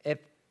if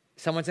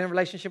someone's in a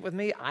relationship with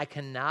me, I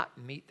cannot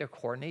meet their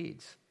core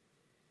needs.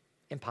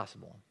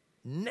 Impossible.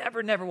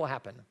 Never will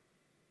happen.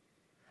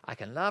 I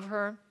can love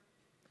her.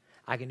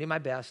 I can do my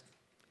best,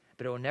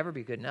 but it will never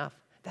be good enough.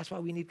 That's why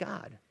we need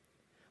God.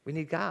 We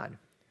need God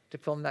to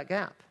fill in that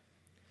gap.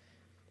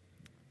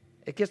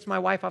 It gets my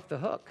wife off the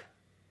hook.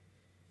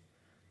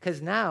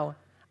 Because now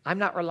I'm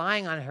not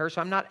relying on her,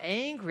 so I'm not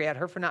angry at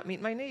her for not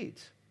meeting my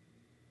needs.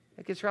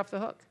 It gets her off the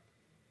hook.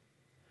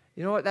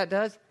 You know what that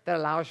does? That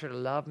allows her to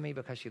love me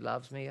because she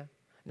loves me,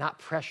 not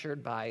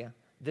pressured by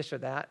this or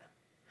that.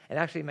 It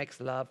actually makes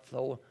love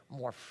flow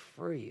more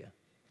free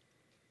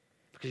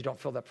because you don't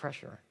feel that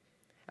pressure.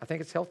 I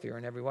think it's healthier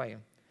in every way.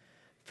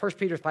 1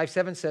 Peter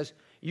 5:7 says,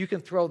 you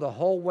can throw the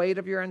whole weight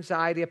of your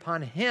anxiety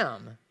upon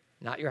him,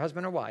 not your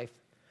husband or wife,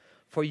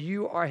 for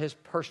you are his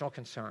personal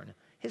concern.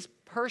 His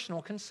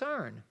personal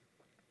concern.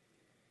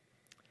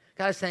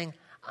 God is saying,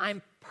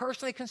 I'm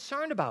personally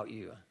concerned about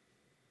you.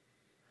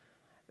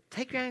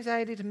 Take your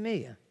anxiety to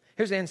me.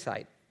 Here's the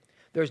insight.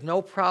 There's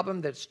no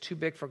problem that's too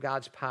big for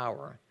God's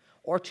power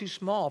or too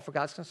small for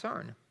God's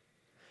concern.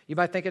 You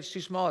might think it's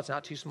too small. It's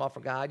not too small for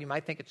God. You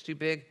might think it's too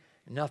big.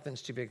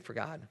 Nothing's too big for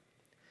God.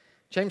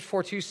 James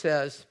 4:2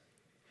 says,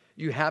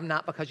 you have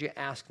not because you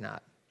ask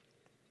not.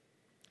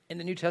 In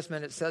the New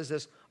Testament, it says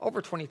this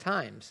over 20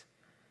 times.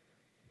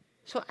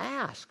 So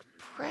ask,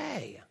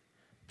 pray.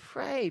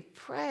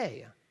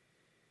 Pray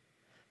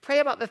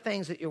about the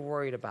things that you're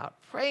worried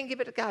about. Pray and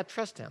give it to God.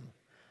 Trust him.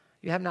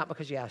 You have not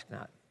because you ask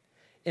not.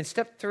 In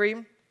step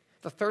 3,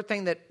 the third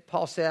thing that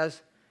Paul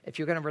says, if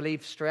you're going to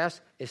relieve stress,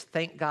 is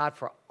thank God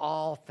for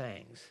all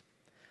things.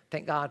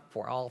 Thank God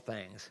for all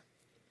things.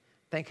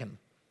 Thank him.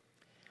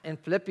 In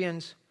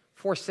Philippians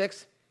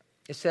 4:6,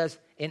 it says,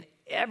 in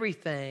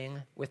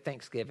everything with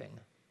thanksgiving.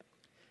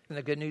 In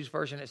the Good News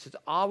version, it says,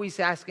 always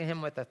asking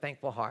him with a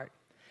thankful heart.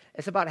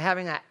 It's about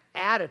having an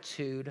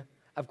attitude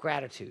of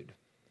gratitude.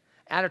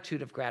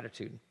 Attitude of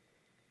gratitude.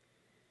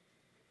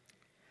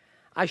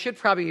 I should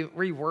probably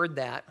reword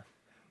that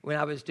when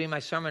I was doing my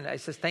sermon.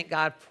 It says, thank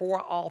God for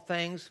all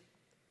things.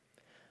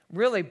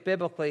 Really,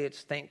 biblically,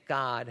 it's thank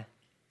God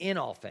in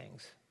all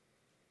things.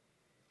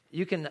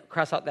 You can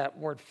cross out that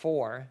word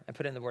for and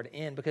put in the word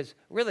in, because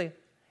really,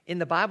 in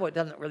the Bible, it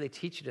doesn't really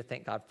teach you to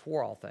thank God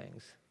for all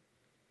things.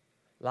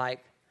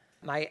 Like,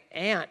 my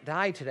aunt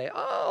died today.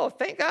 Oh,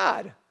 thank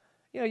God.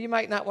 You know, you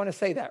might not want to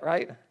say that,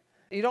 right?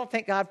 You don't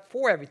thank God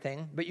for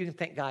everything, but you can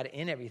thank God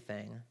in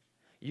everything.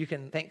 You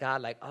can thank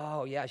God like,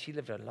 oh, yeah, she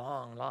lived a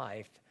long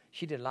life.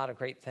 She did a lot of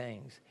great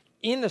things.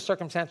 In the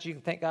circumstance, you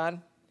can thank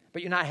God,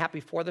 but you're not happy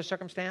for the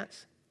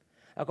circumstance.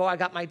 Like, oh, I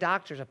got my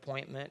doctor's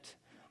appointment.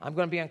 I'm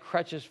going to be on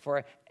crutches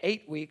for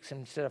 8 weeks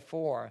instead of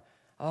 4.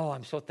 Oh,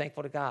 I'm so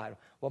thankful to God.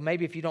 Well,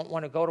 maybe if you don't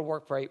want to go to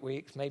work for 8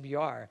 weeks, maybe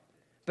you are.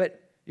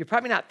 But you're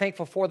probably not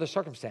thankful for the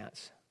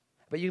circumstance.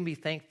 But you can be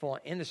thankful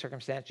in the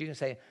circumstance. You can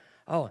say,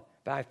 oh,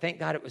 but I thank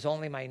God it was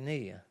only my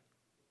knee,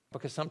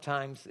 because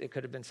sometimes it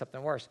could have been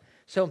something worse.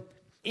 So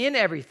in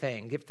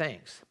everything, give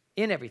thanks.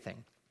 In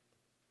everything.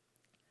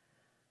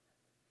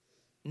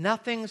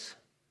 Nothing's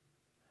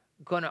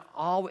going to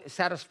always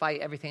satisfy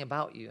everything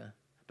about you,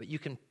 but you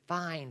can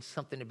find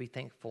something to be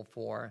thankful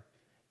for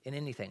in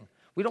anything.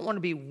 We don't want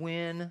to be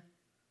when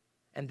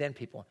and then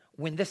people.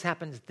 When this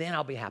happens, then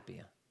I'll be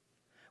happy.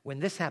 When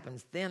this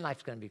happens, then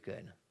life's going to be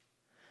good.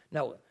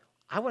 No,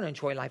 I want to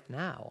enjoy life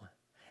now.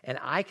 And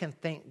I can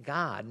thank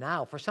God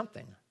now for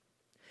something.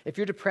 If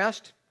you're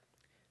depressed,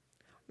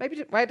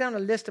 maybe write down a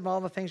list of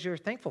all the things you're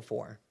thankful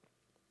for.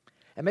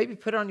 And maybe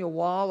put it on your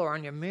wall or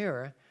on your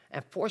mirror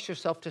and force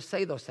yourself to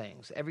say those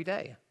things every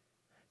day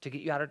to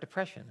get you out of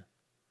depression.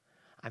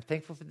 I'm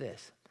thankful for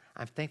this.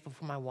 I'm thankful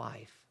for my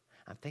wife.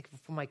 I'm thankful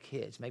for my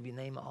kids. Maybe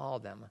name all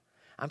of them.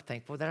 I'm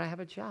thankful that I have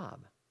a job.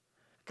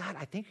 God,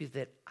 I thank you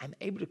that I'm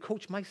able to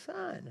coach my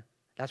son.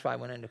 That's why I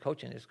went into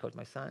coaching, is to coach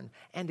my son,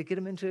 and to get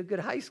him into a good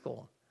high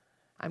school.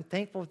 I'm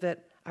thankful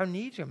that our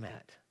needs are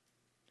met.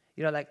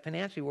 You know, like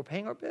financially, we're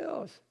paying our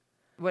bills.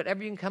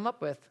 Whatever you can come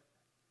up with,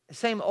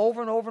 same over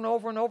and over and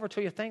over and over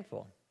until you're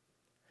thankful.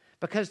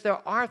 Because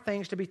there are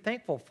things to be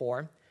thankful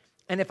for,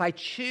 and if I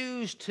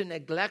choose to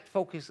neglect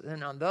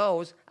focusing on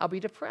those, I'll be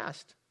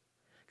depressed.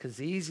 Because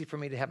it's easy for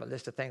me to have a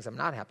list of things I'm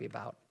not happy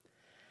about.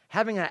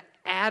 Having an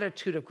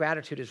attitude of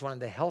gratitude is one of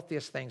the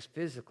healthiest things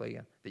physically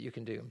that you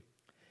can do.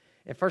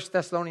 In 1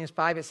 Thessalonians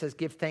 5, it says,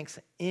 give thanks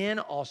in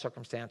all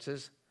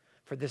circumstances,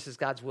 for this is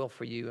God's will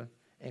for you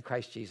in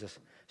Christ Jesus.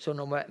 So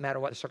no matter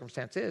what the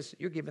circumstance is,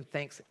 you're giving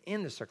thanks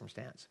in the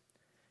circumstance.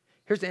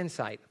 Here's the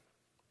insight.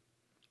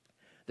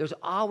 There's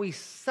always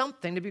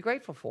something to be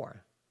grateful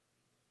for.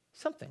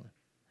 Something.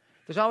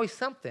 There's always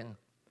something.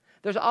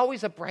 There's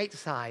always a bright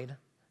side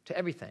to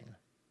everything.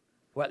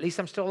 Well, at least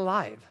I'm still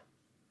alive.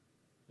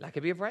 That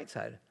could be a bright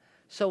side.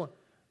 So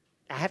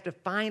I have to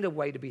find a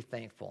way to be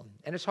thankful.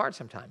 And it's hard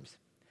sometimes.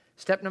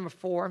 Step number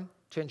 4,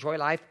 to enjoy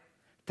life,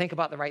 think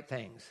about the right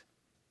things.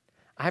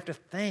 I have to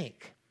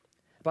think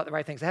about the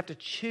right things. I have to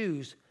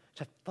choose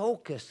to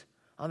focus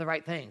on the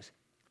right things.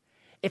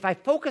 If I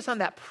focus on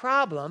that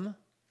problem,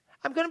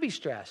 I'm going to be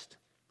stressed.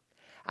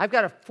 I've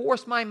got to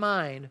force my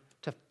mind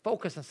to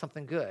focus on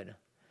something good,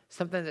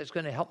 something that's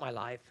going to help my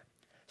life,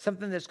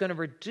 something that's going to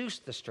reduce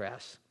the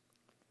stress.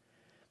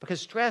 Because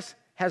stress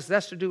has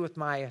less to do with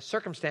my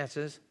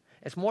circumstances.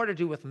 It's more to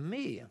do with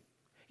me.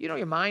 You know,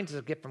 your mind is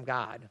a gift from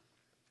God.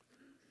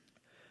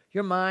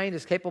 Your mind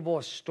is capable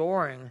of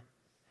storing,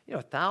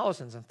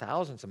 thousands and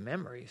thousands of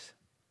memories.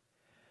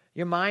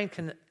 Your mind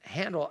can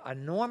handle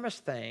enormous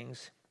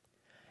things,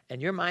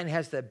 and your mind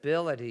has the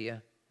ability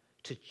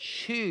to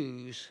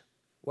choose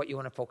what you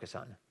want to focus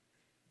on.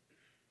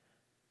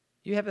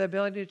 You have the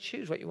ability to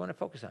choose what you want to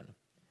focus on.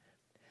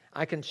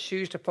 I can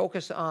choose to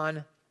focus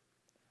on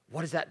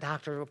what is that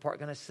doctor report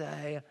going to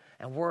say,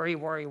 and worry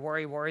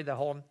the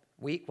whole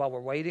week while we're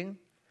waiting.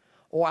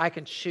 Or I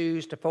can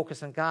choose to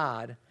focus on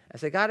God and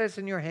say, God, it's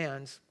in your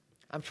hands.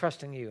 I'm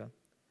trusting you,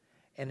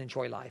 and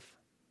enjoy life.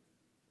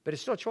 But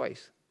it's still a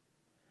choice.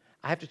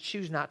 I have to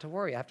choose not to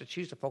worry. I have to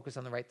choose to focus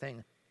on the right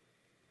thing.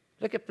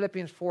 Look at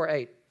Philippians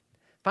 4:8.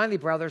 Finally,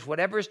 brothers,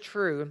 whatever is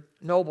true,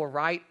 noble,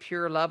 right,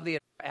 pure, lovely,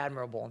 and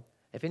admirable,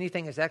 if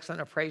anything is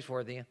excellent or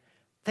praiseworthy,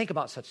 think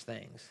about such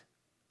things.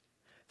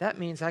 That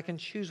means I can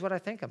choose what I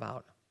think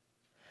about.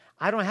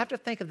 I don't have to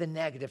think of the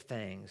negative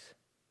things.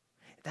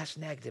 That's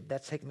negative.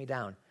 That's taking me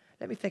down.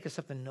 Let me think of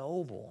something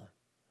noble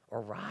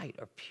or right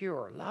or pure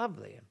or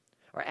lovely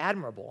or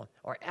admirable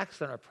or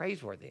excellent or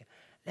praiseworthy.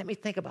 Let me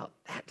think about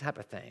that type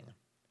of thing.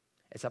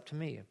 It's up to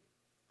me.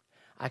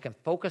 I can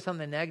focus on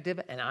the negative,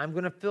 and I'm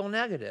going to feel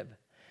negative.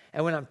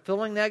 And when I'm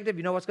feeling negative,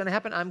 you know what's going to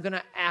happen? I'm going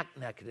to act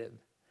negative.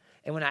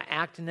 And when I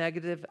act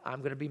negative, I'm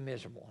going to be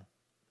miserable.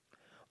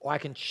 Or I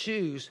can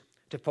choose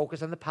to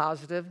focus on the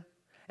positive.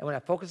 And when I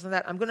focus on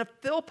that, I'm going to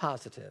feel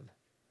positive.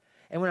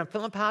 And when I'm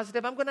feeling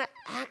positive, I'm going to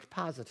act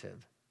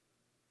positive.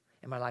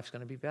 And my life's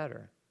going to be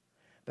better.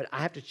 But I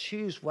have to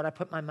choose what I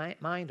put my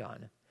mind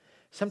on.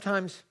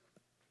 Sometimes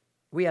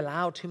we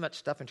allow too much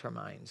stuff into our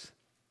minds.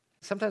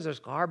 Sometimes there's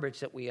garbage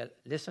that we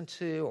listen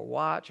to or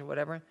watch or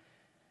whatever,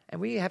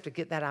 and we have to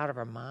get that out of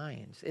our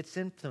minds. It's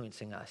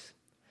influencing us.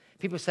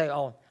 People say,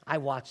 oh, I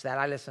watch that,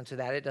 I listen to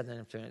that, it doesn't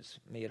influence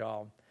me at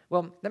all.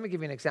 Well, let me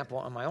give you an example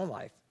on my own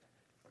life.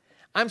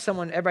 I'm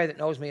someone, everybody that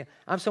knows me,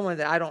 I'm someone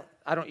that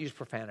I don't use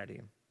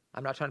profanity.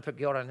 I'm not trying to put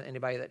guilt on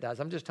anybody that does.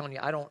 I'm just telling you,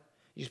 I don't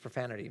use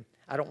profanity.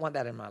 I don't want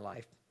that in my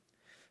life.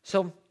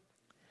 So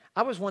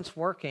I was once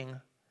working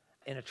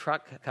in a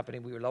truck company.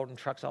 We were loading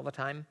trucks all the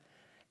time.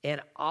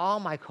 And all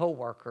my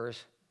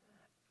coworkers,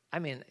 I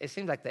mean, it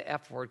seemed like the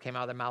F word came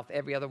out of their mouth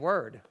every other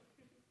word.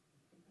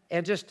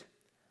 And just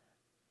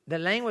the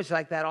language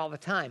like that all the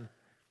time.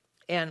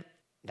 And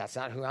that's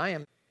not who I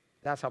am.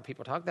 That's how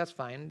people talk. That's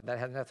fine. That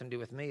has nothing to do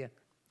with me.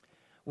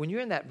 When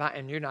you're in that,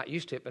 and you're not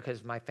used to it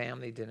because my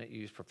family didn't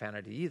use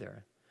profanity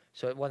either.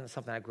 So it wasn't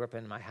something I grew up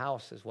in my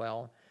house as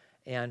well.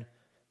 And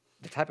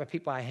the type of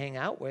people I hang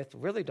out with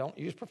really don't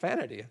use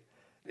profanity.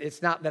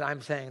 It's not that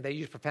I'm saying they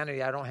use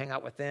profanity, I don't hang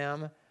out with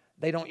them.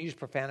 They don't use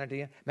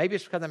profanity. Maybe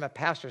it's because I'm a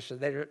pastor, so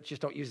they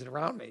just don't use it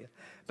around me.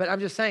 But I'm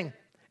just saying,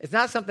 it's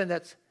not something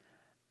that's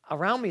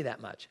around me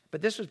that much.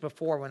 But this was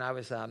before when I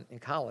was in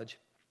college.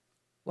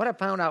 What I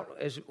found out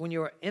is when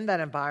you're in that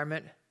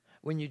environment,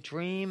 when you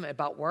dream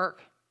about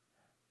work,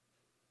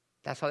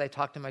 that's how they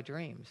talk to my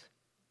dreams.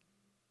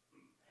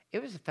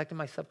 It was affecting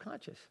my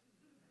subconscious.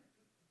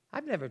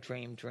 I've never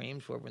dreamed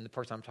dreams where when the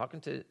person I'm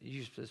talking to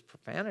uses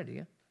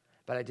profanity,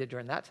 but I did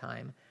during that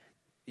time.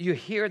 You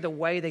hear the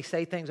way they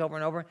say things over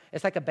and over.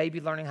 It's like a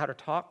baby learning how to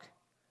talk.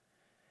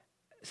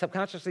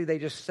 Subconsciously, they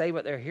just say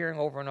what they're hearing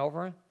over and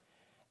over.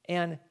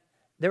 And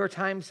there were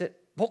times that,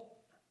 well,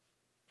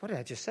 what did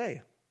I just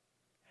say?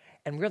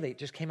 And really, it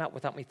just came out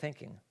without me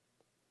thinking.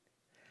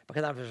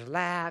 Because I was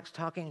relaxed,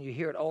 talking, and you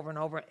hear it over and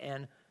over,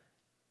 and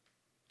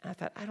I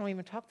thought, I don't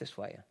even talk this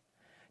way.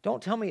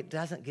 Don't tell me it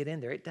doesn't get in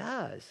there. It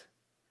does.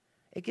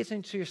 It gets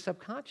into your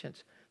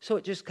subconscious. So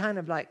it just kind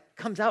of like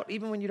comes out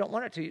even when you don't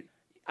want it to.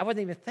 I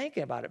wasn't even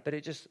thinking about it, but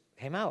it just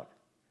came out.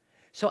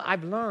 So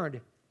I've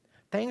learned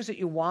things that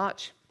you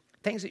watch,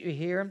 things that you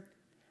hear,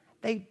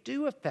 they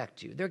do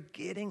affect you. They're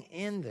getting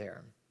in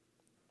there.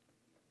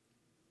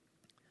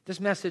 This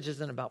message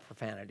isn't about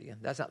profanity.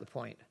 That's not the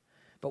point.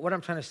 But what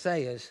I'm trying to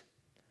say is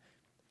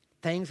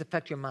things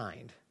affect your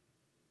mind.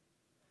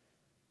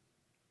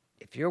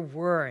 If you're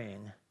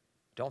worrying,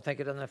 don't think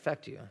it doesn't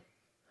affect you.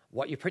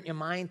 What you put your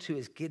mind to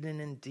is getting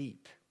in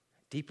deep,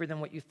 deeper than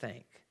what you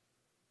think.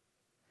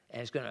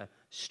 And it's going to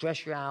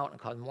stress you out and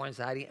cause more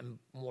anxiety and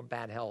more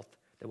bad health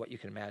than what you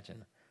can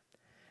imagine.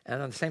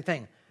 And on the same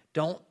thing,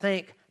 don't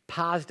think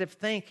positive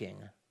thinking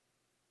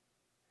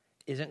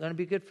isn't going to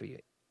be good for you.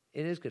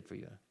 It is good for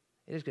you.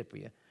 It is good for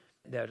you.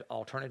 The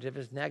alternative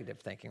is negative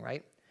thinking,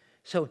 right?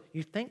 So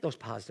you think those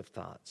positive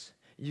thoughts.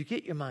 You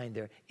get your mind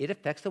there. It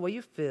affects the way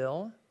you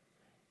feel,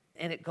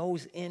 and it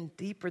goes in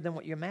deeper than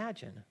what you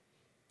imagine.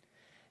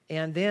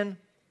 And then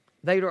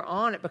later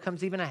on, it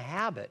becomes even a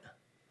habit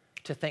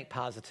to think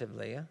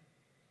positively,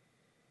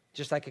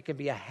 just like it can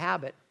be a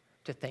habit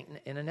to think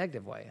in a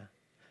negative way.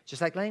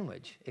 Just like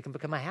language, it can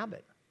become a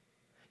habit.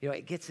 You know,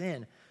 it gets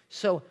in.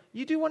 So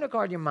you do want to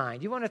guard your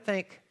mind. You want to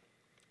think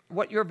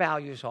what your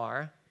values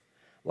are.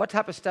 What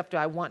type of stuff do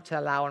I want to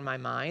allow in my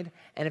mind?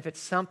 And if it's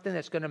something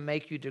that's going to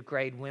make you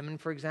degrade women,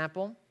 for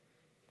example,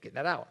 get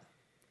that out.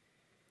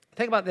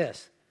 Think about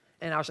this.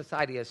 In our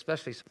society,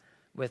 especially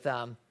with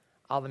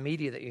all the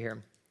media that you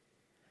hear.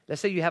 Let's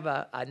say you have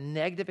a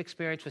negative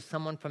experience with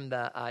someone from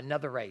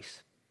another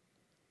race,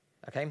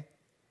 okay?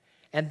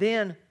 And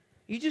then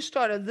you just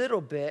start a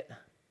little bit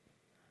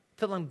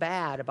feeling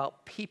bad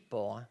about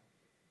people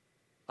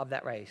of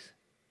that race.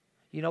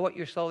 You know what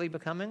you're slowly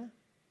becoming?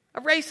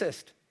 A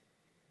racist,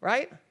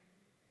 right?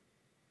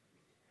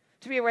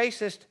 To be a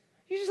racist,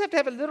 you just have to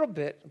have a little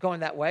bit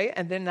going that way,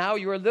 and then now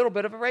you're a little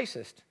bit of a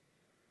racist.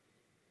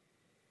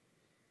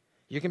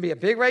 You can be a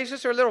big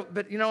racist or a little,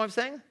 but you know what I'm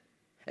saying?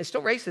 It's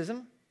still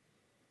racism.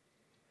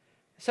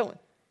 So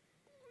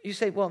you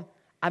say, well,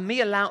 I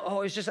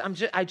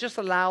just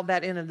allowed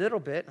that in a little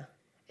bit.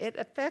 It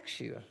affects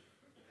you.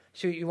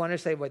 So you want to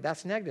say, well,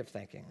 that's negative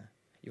thinking.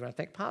 You want to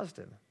think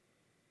positive.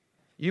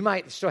 You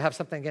might still have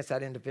something against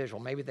that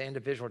individual. Maybe the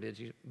individual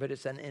did, but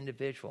it's an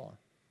individual.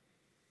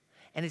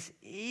 And it's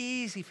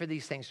easy for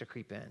these things to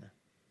creep in.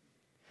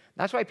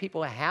 That's why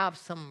people have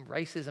some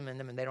racism in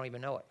them and they don't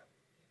even know it.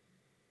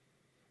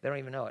 They don't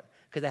even know it.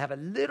 Because they have a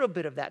little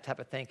bit of that type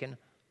of thinking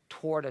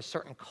toward a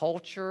certain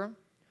culture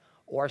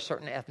or a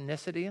certain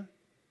ethnicity.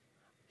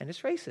 And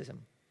it's racism,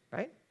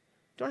 right?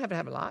 You don't have to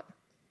have a lot.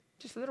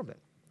 Just a little bit.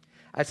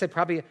 I'd say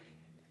probably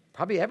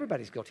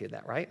everybody's guilty of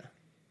that, right?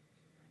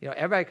 You know,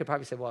 everybody could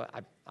probably say, well,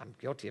 I'm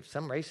guilty of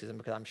some racism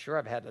because I'm sure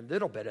I've had a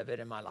little bit of it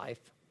in my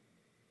life.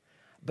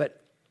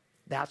 But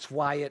that's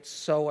why it's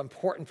so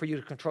important for you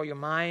to control your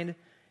mind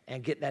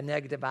and get that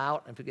negative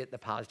out and to get the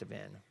positive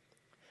in.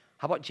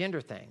 How about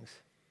gender things?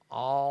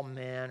 All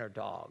men are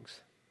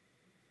dogs.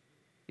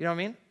 You know what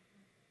I mean?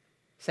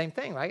 Same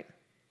thing, right?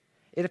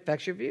 It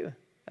affects your view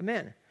of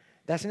men.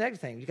 That's the next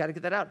thing. You got to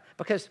get that out.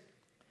 Because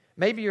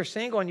maybe you're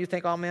single and you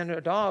think all men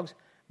are dogs,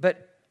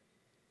 but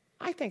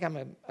I think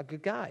I'm a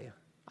good guy.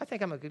 I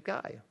think I'm a good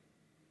guy.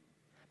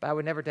 But I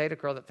would never date a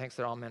girl that thinks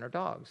that all men are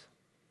dogs.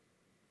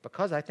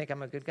 Because I think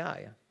I'm a good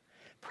guy.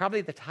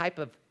 Probably the type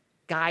of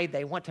guy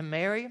they want to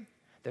marry,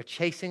 they're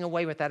chasing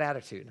away with that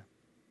attitude.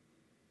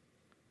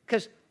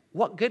 Because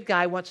what good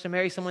guy wants to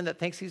marry someone that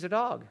thinks he's a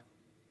dog?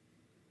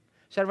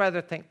 So I'd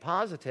rather think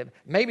positive.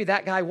 Maybe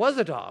that guy was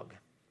a dog,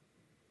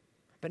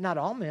 but not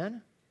all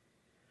men.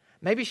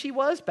 Maybe she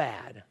was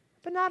bad,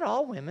 but not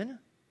all women.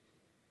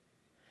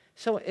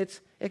 So it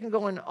can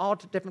go in all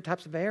different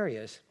types of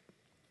areas.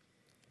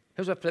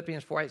 Here's what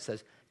Philippians 4:8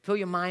 says. Fill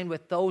your mind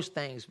with those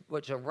things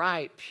which are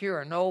right,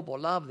 pure, noble,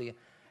 lovely,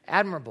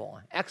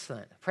 admirable,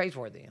 excellent,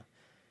 praiseworthy.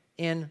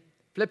 In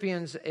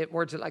Philippians,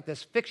 words are like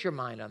this: fix your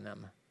mind on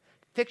them.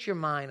 Fix your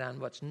mind on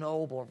what's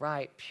noble,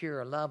 right,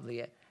 pure,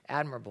 lovely,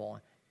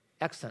 admirable,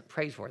 excellent,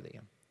 praiseworthy.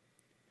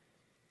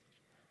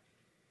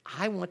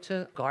 I want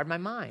to guard my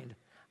mind.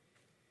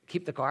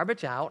 Keep the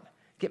garbage out,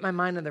 get my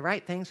mind on the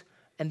right things,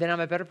 and then I'm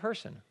a better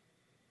person,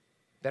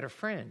 better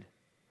friend,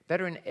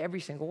 better in every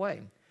single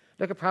way.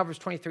 Look at Proverbs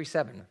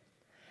 23:7.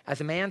 As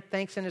a man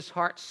thinks in his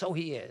heart, so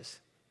he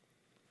is.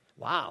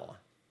 Wow.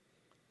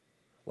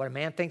 What a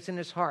man thinks in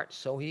his heart,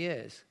 so he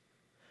is.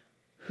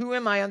 Who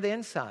am I on the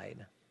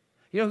inside?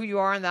 You know who you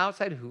are on the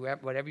outside?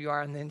 Whatever you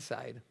are on the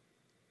inside.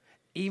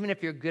 Even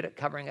if you're good at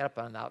covering it up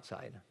on the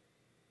outside.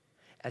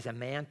 As a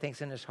man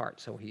thinks in his heart,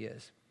 so he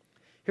is.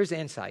 Here's the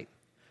insight.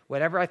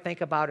 Whatever I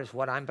think about is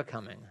what I'm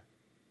becoming.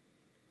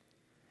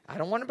 I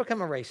don't want to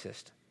become a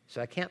racist,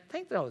 so I can't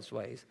think those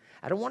ways.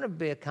 I don't want to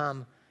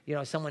become,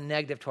 someone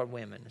negative toward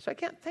women, so I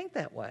can't think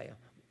that way.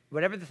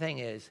 Whatever the thing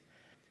is,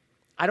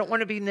 I don't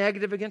want to be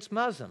negative against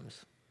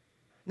Muslims.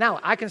 Now,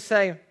 I can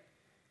say,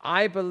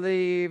 I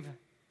believe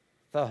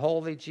the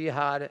holy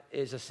jihad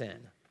is a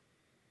sin.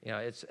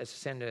 It's a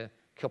sin to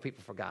kill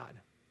people for God.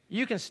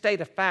 You can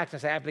state a fact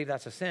and say, I believe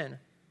that's a sin.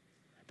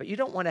 But you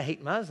don't want to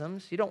hate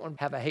Muslims. You don't want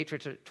to have a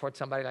hatred towards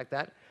somebody like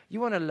that. You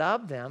want to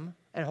love them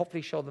and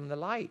hopefully show them the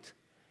light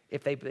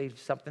if they believe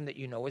something that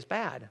you know is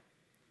bad.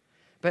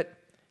 But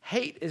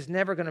hate is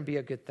never going to be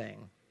a good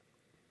thing.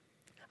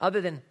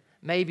 Other than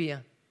maybe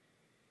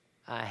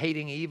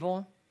hating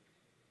evil,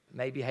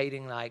 maybe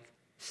hating like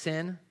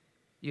sin.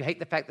 You hate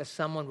the fact that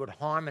someone would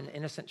harm an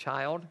innocent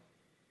child.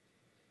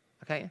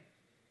 Okay?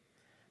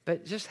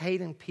 But just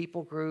hating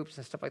people groups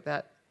and stuff like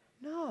that,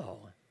 no.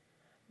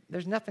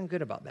 There's nothing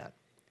good about that.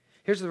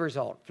 Here's the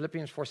result,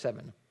 Philippians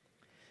 4:7.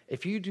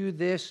 If you do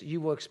this,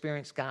 you will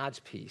experience God's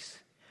peace,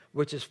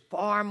 which is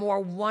far more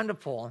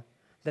wonderful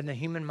than the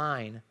human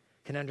mind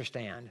can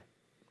understand.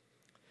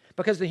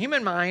 Because the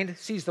human mind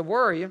sees the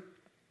worry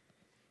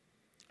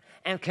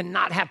and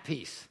cannot have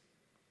peace.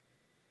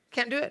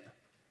 Can't do it.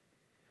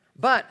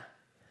 But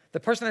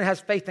the person that has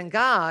faith in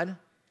God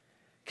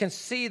can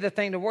see the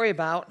thing to worry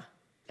about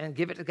and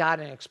give it to God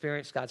and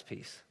experience God's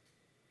peace.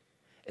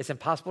 It's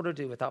impossible to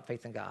do without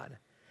faith in God.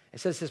 It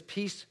says his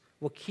peace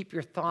will keep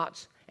your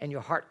thoughts and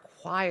your heart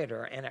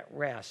quieter and at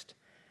rest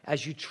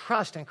as you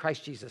trust in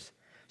Christ Jesus.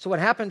 So what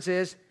happens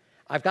is,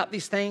 I've got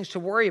these things to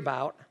worry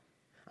about.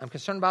 I'm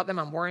concerned about them.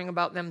 I'm worrying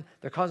about them.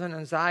 They're causing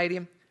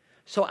anxiety.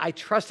 So I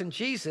trust in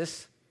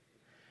Jesus,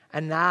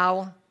 and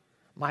now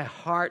my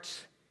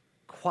heart's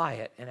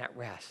quiet and at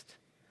rest.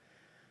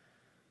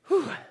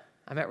 Whew,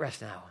 I'm at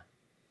rest now.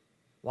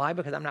 Why?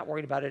 Because I'm not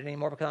worried about it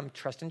anymore, because I'm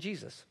trusting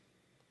Jesus.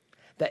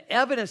 The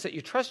evidence that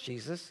you trust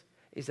Jesus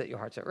is that your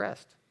heart's at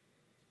rest.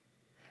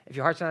 If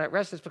your heart's not at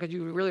rest, it's because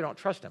you really don't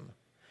trust him.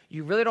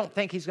 You really don't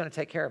think he's going to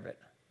take care of it.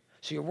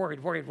 So you're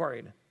worried.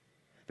 But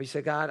you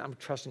say, God, I'm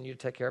trusting you to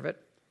take care of it.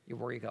 Your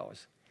worry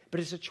goes. But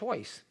it's a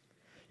choice.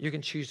 You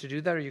can choose to do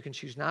that or you can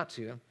choose not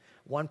to.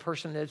 One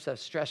person lives a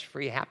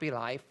stress-free, happy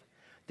life.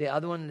 The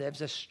other one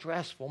lives a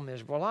stressful,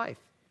 miserable life.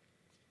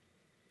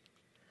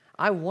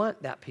 I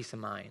want that peace of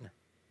mind.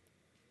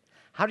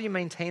 How do you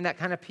maintain that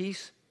kind of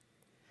peace?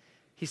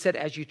 He said,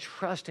 as you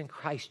trust in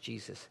Christ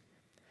Jesus.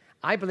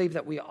 I believe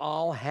that we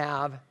all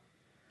have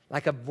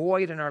like a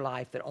void in our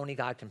life that only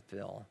God can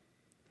fill.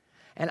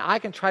 And I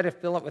can try to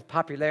fill it with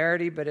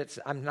popularity, but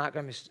I'm not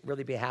going to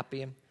really be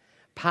happy.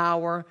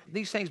 Power.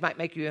 These things might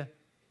make you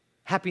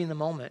happy in the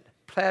moment.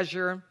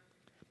 Pleasure,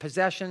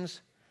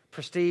 possessions,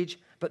 prestige,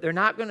 but they're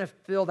not going to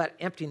fill that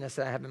emptiness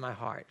that I have in my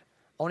heart.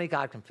 Only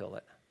God can fill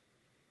it.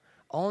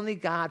 Only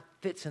God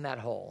fits in that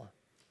hole.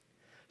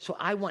 So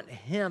I want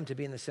him to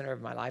be in the center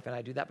of my life, and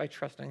I do that by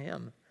trusting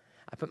him.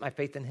 I put my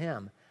faith in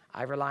him.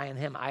 I rely on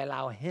him. I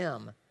allow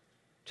him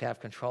to have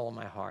control of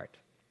my heart.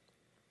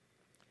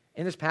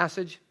 In this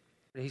passage,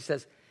 he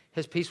says,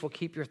 his peace will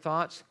keep your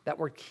thoughts. That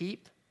word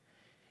keep,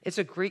 it's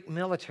a Greek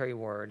military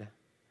word.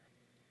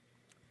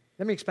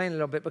 Let me explain a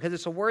little bit, because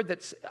it's a word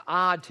that's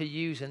odd to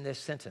use in this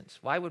sentence.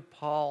 Why would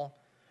Paul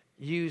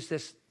use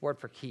this word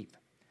for keep?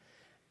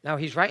 Now,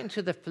 he's writing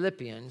to the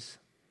Philippians,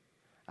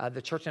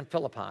 the church in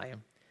Philippi.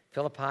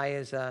 Philippi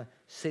is a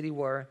city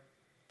where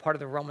part of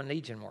the Roman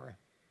legion were.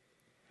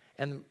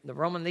 And the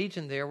Roman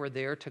legion were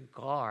there to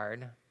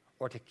guard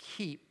or to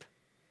keep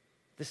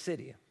the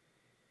city.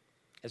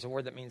 It's a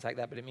word that means like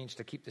that, but it means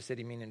to keep the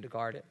city, meaning to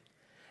guard it.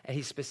 And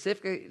he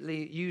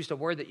specifically used a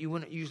word that you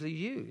wouldn't usually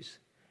use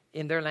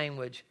in their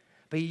language,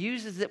 but he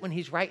uses it when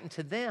he's writing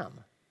to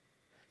them,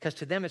 because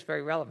to them it's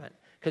very relevant.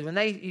 Because when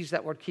they use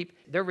that word keep,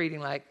 they're reading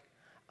like,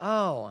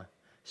 oh,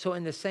 so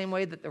in the same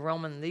way that the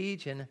Roman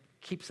legion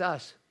keeps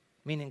us,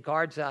 meaning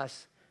guards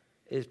us,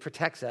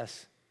 protects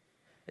us,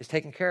 is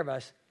taking care of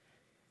us,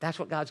 that's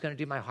what God's going to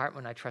do in my heart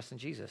when I trust in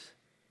Jesus.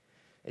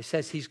 It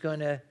says he's going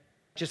to,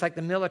 just like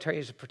the military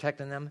is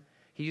protecting them,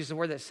 he used a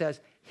word that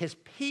says his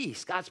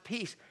peace, God's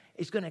peace,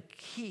 is going to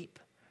keep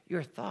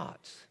your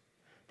thoughts.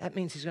 That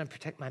means he's going to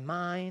protect my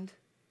mind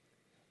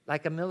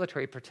like a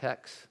military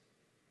protects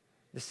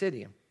the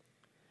city.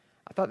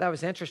 I thought that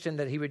was interesting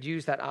that he would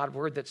use that odd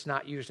word that's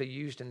not usually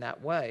used in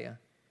that way,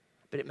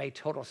 but it made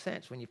total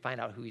sense when you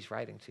find out who he's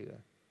writing to.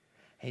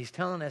 And he's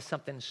telling us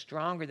something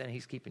stronger than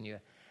he's keeping you.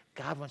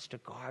 God wants to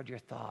guard your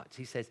thoughts.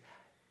 He says,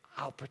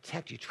 I'll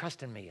protect you.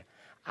 Trust in me.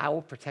 I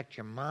will protect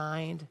your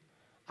mind.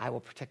 I will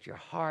protect your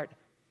heart.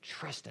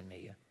 Trust in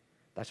me.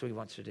 That's what he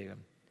wants to do.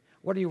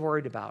 What are you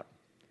worried about?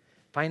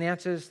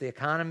 Finances, the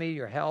economy,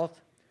 your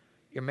health,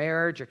 your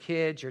marriage, your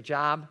kids, your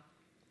job.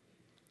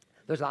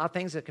 There's a lot of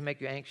things that can make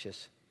you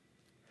anxious.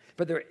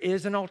 But there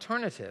is an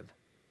alternative.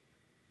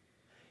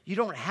 You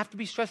don't have to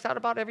be stressed out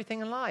about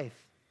everything in life.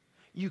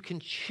 You can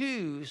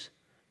choose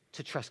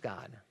to trust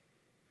God.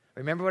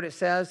 Remember what it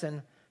says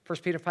in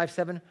 1 Peter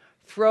 5:7?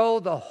 Throw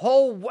the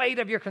whole weight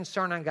of your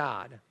concern on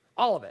God,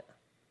 all of it,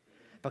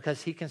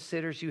 because he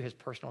considers you his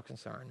personal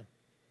concern.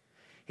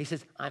 He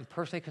says, I'm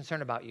personally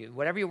concerned about you.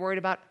 Whatever you're worried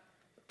about,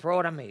 throw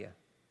it on me.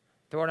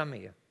 Throw it on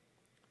me.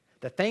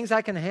 The things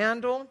I can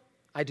handle,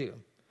 I do.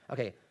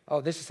 Okay,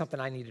 this is something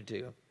I need to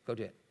do. Go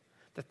do it.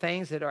 The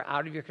things that are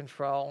out of your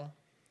control,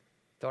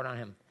 throw it on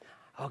him.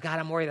 Oh, God,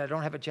 I'm worried I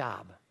don't have a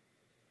job.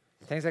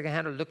 The things I can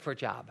handle, look for a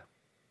job.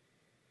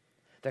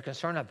 The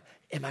concern of,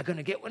 am I going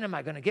to get one? Am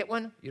I going to get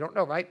one? You don't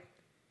know, right?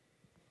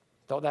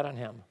 Throw that on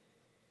him.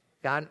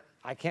 God,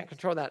 I can't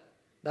control that.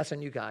 That's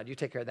on you, God. You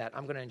take care of that.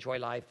 I'm going to enjoy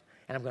life,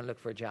 and I'm going to look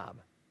for a job.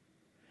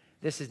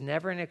 This is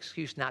never an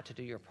excuse not to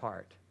do your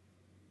part.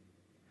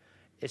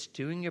 It's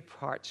doing your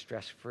part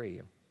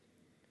stress-free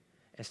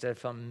instead of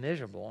feeling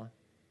miserable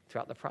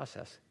throughout the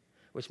process,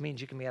 which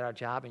means you can be at our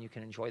job and you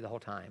can enjoy the whole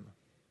time.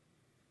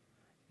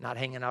 Not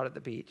hanging out at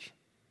the beach,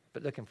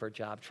 but looking for a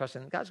job,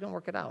 trusting God's going to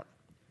work it out.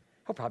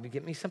 He'll probably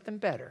get me something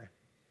better.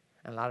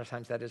 And a lot of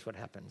times that is what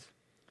happens.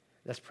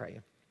 Let's pray.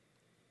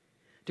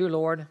 Dear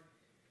Lord,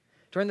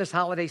 during this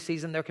holiday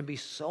season, there can be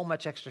so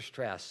much extra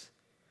stress.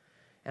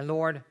 And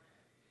Lord,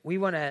 we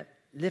want to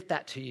lift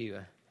that to you.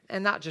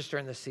 And not just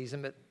during this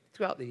season, but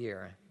throughout the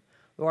year.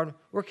 Lord,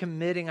 we're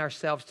committing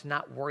ourselves to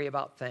not worry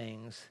about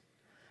things,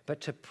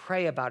 but to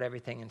pray about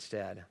everything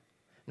instead,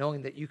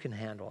 knowing that you can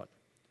handle it.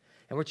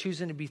 And we're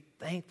choosing to be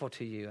thankful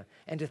to you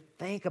and to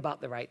think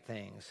about the right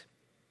things.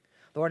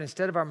 Lord,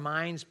 instead of our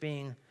minds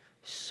being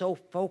so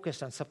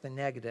focused on something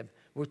negative,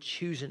 we're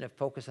choosing to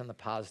focus on the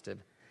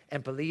positive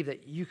and believe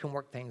that you can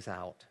work things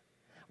out.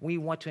 We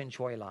want to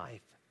enjoy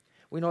life.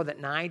 We know that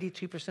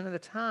 92% of the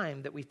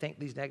time that we think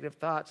these negative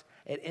thoughts,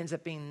 it ends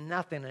up being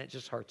nothing and it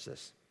just hurts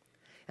us.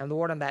 And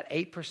Lord, on that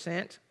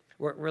 8%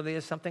 where it really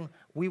is something,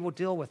 we will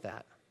deal with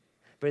that.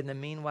 But in the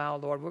meanwhile,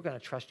 Lord, we're going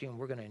to trust you and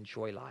we're going to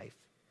enjoy life.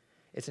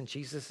 It's in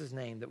Jesus'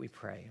 name that we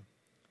pray.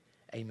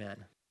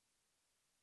 Amen.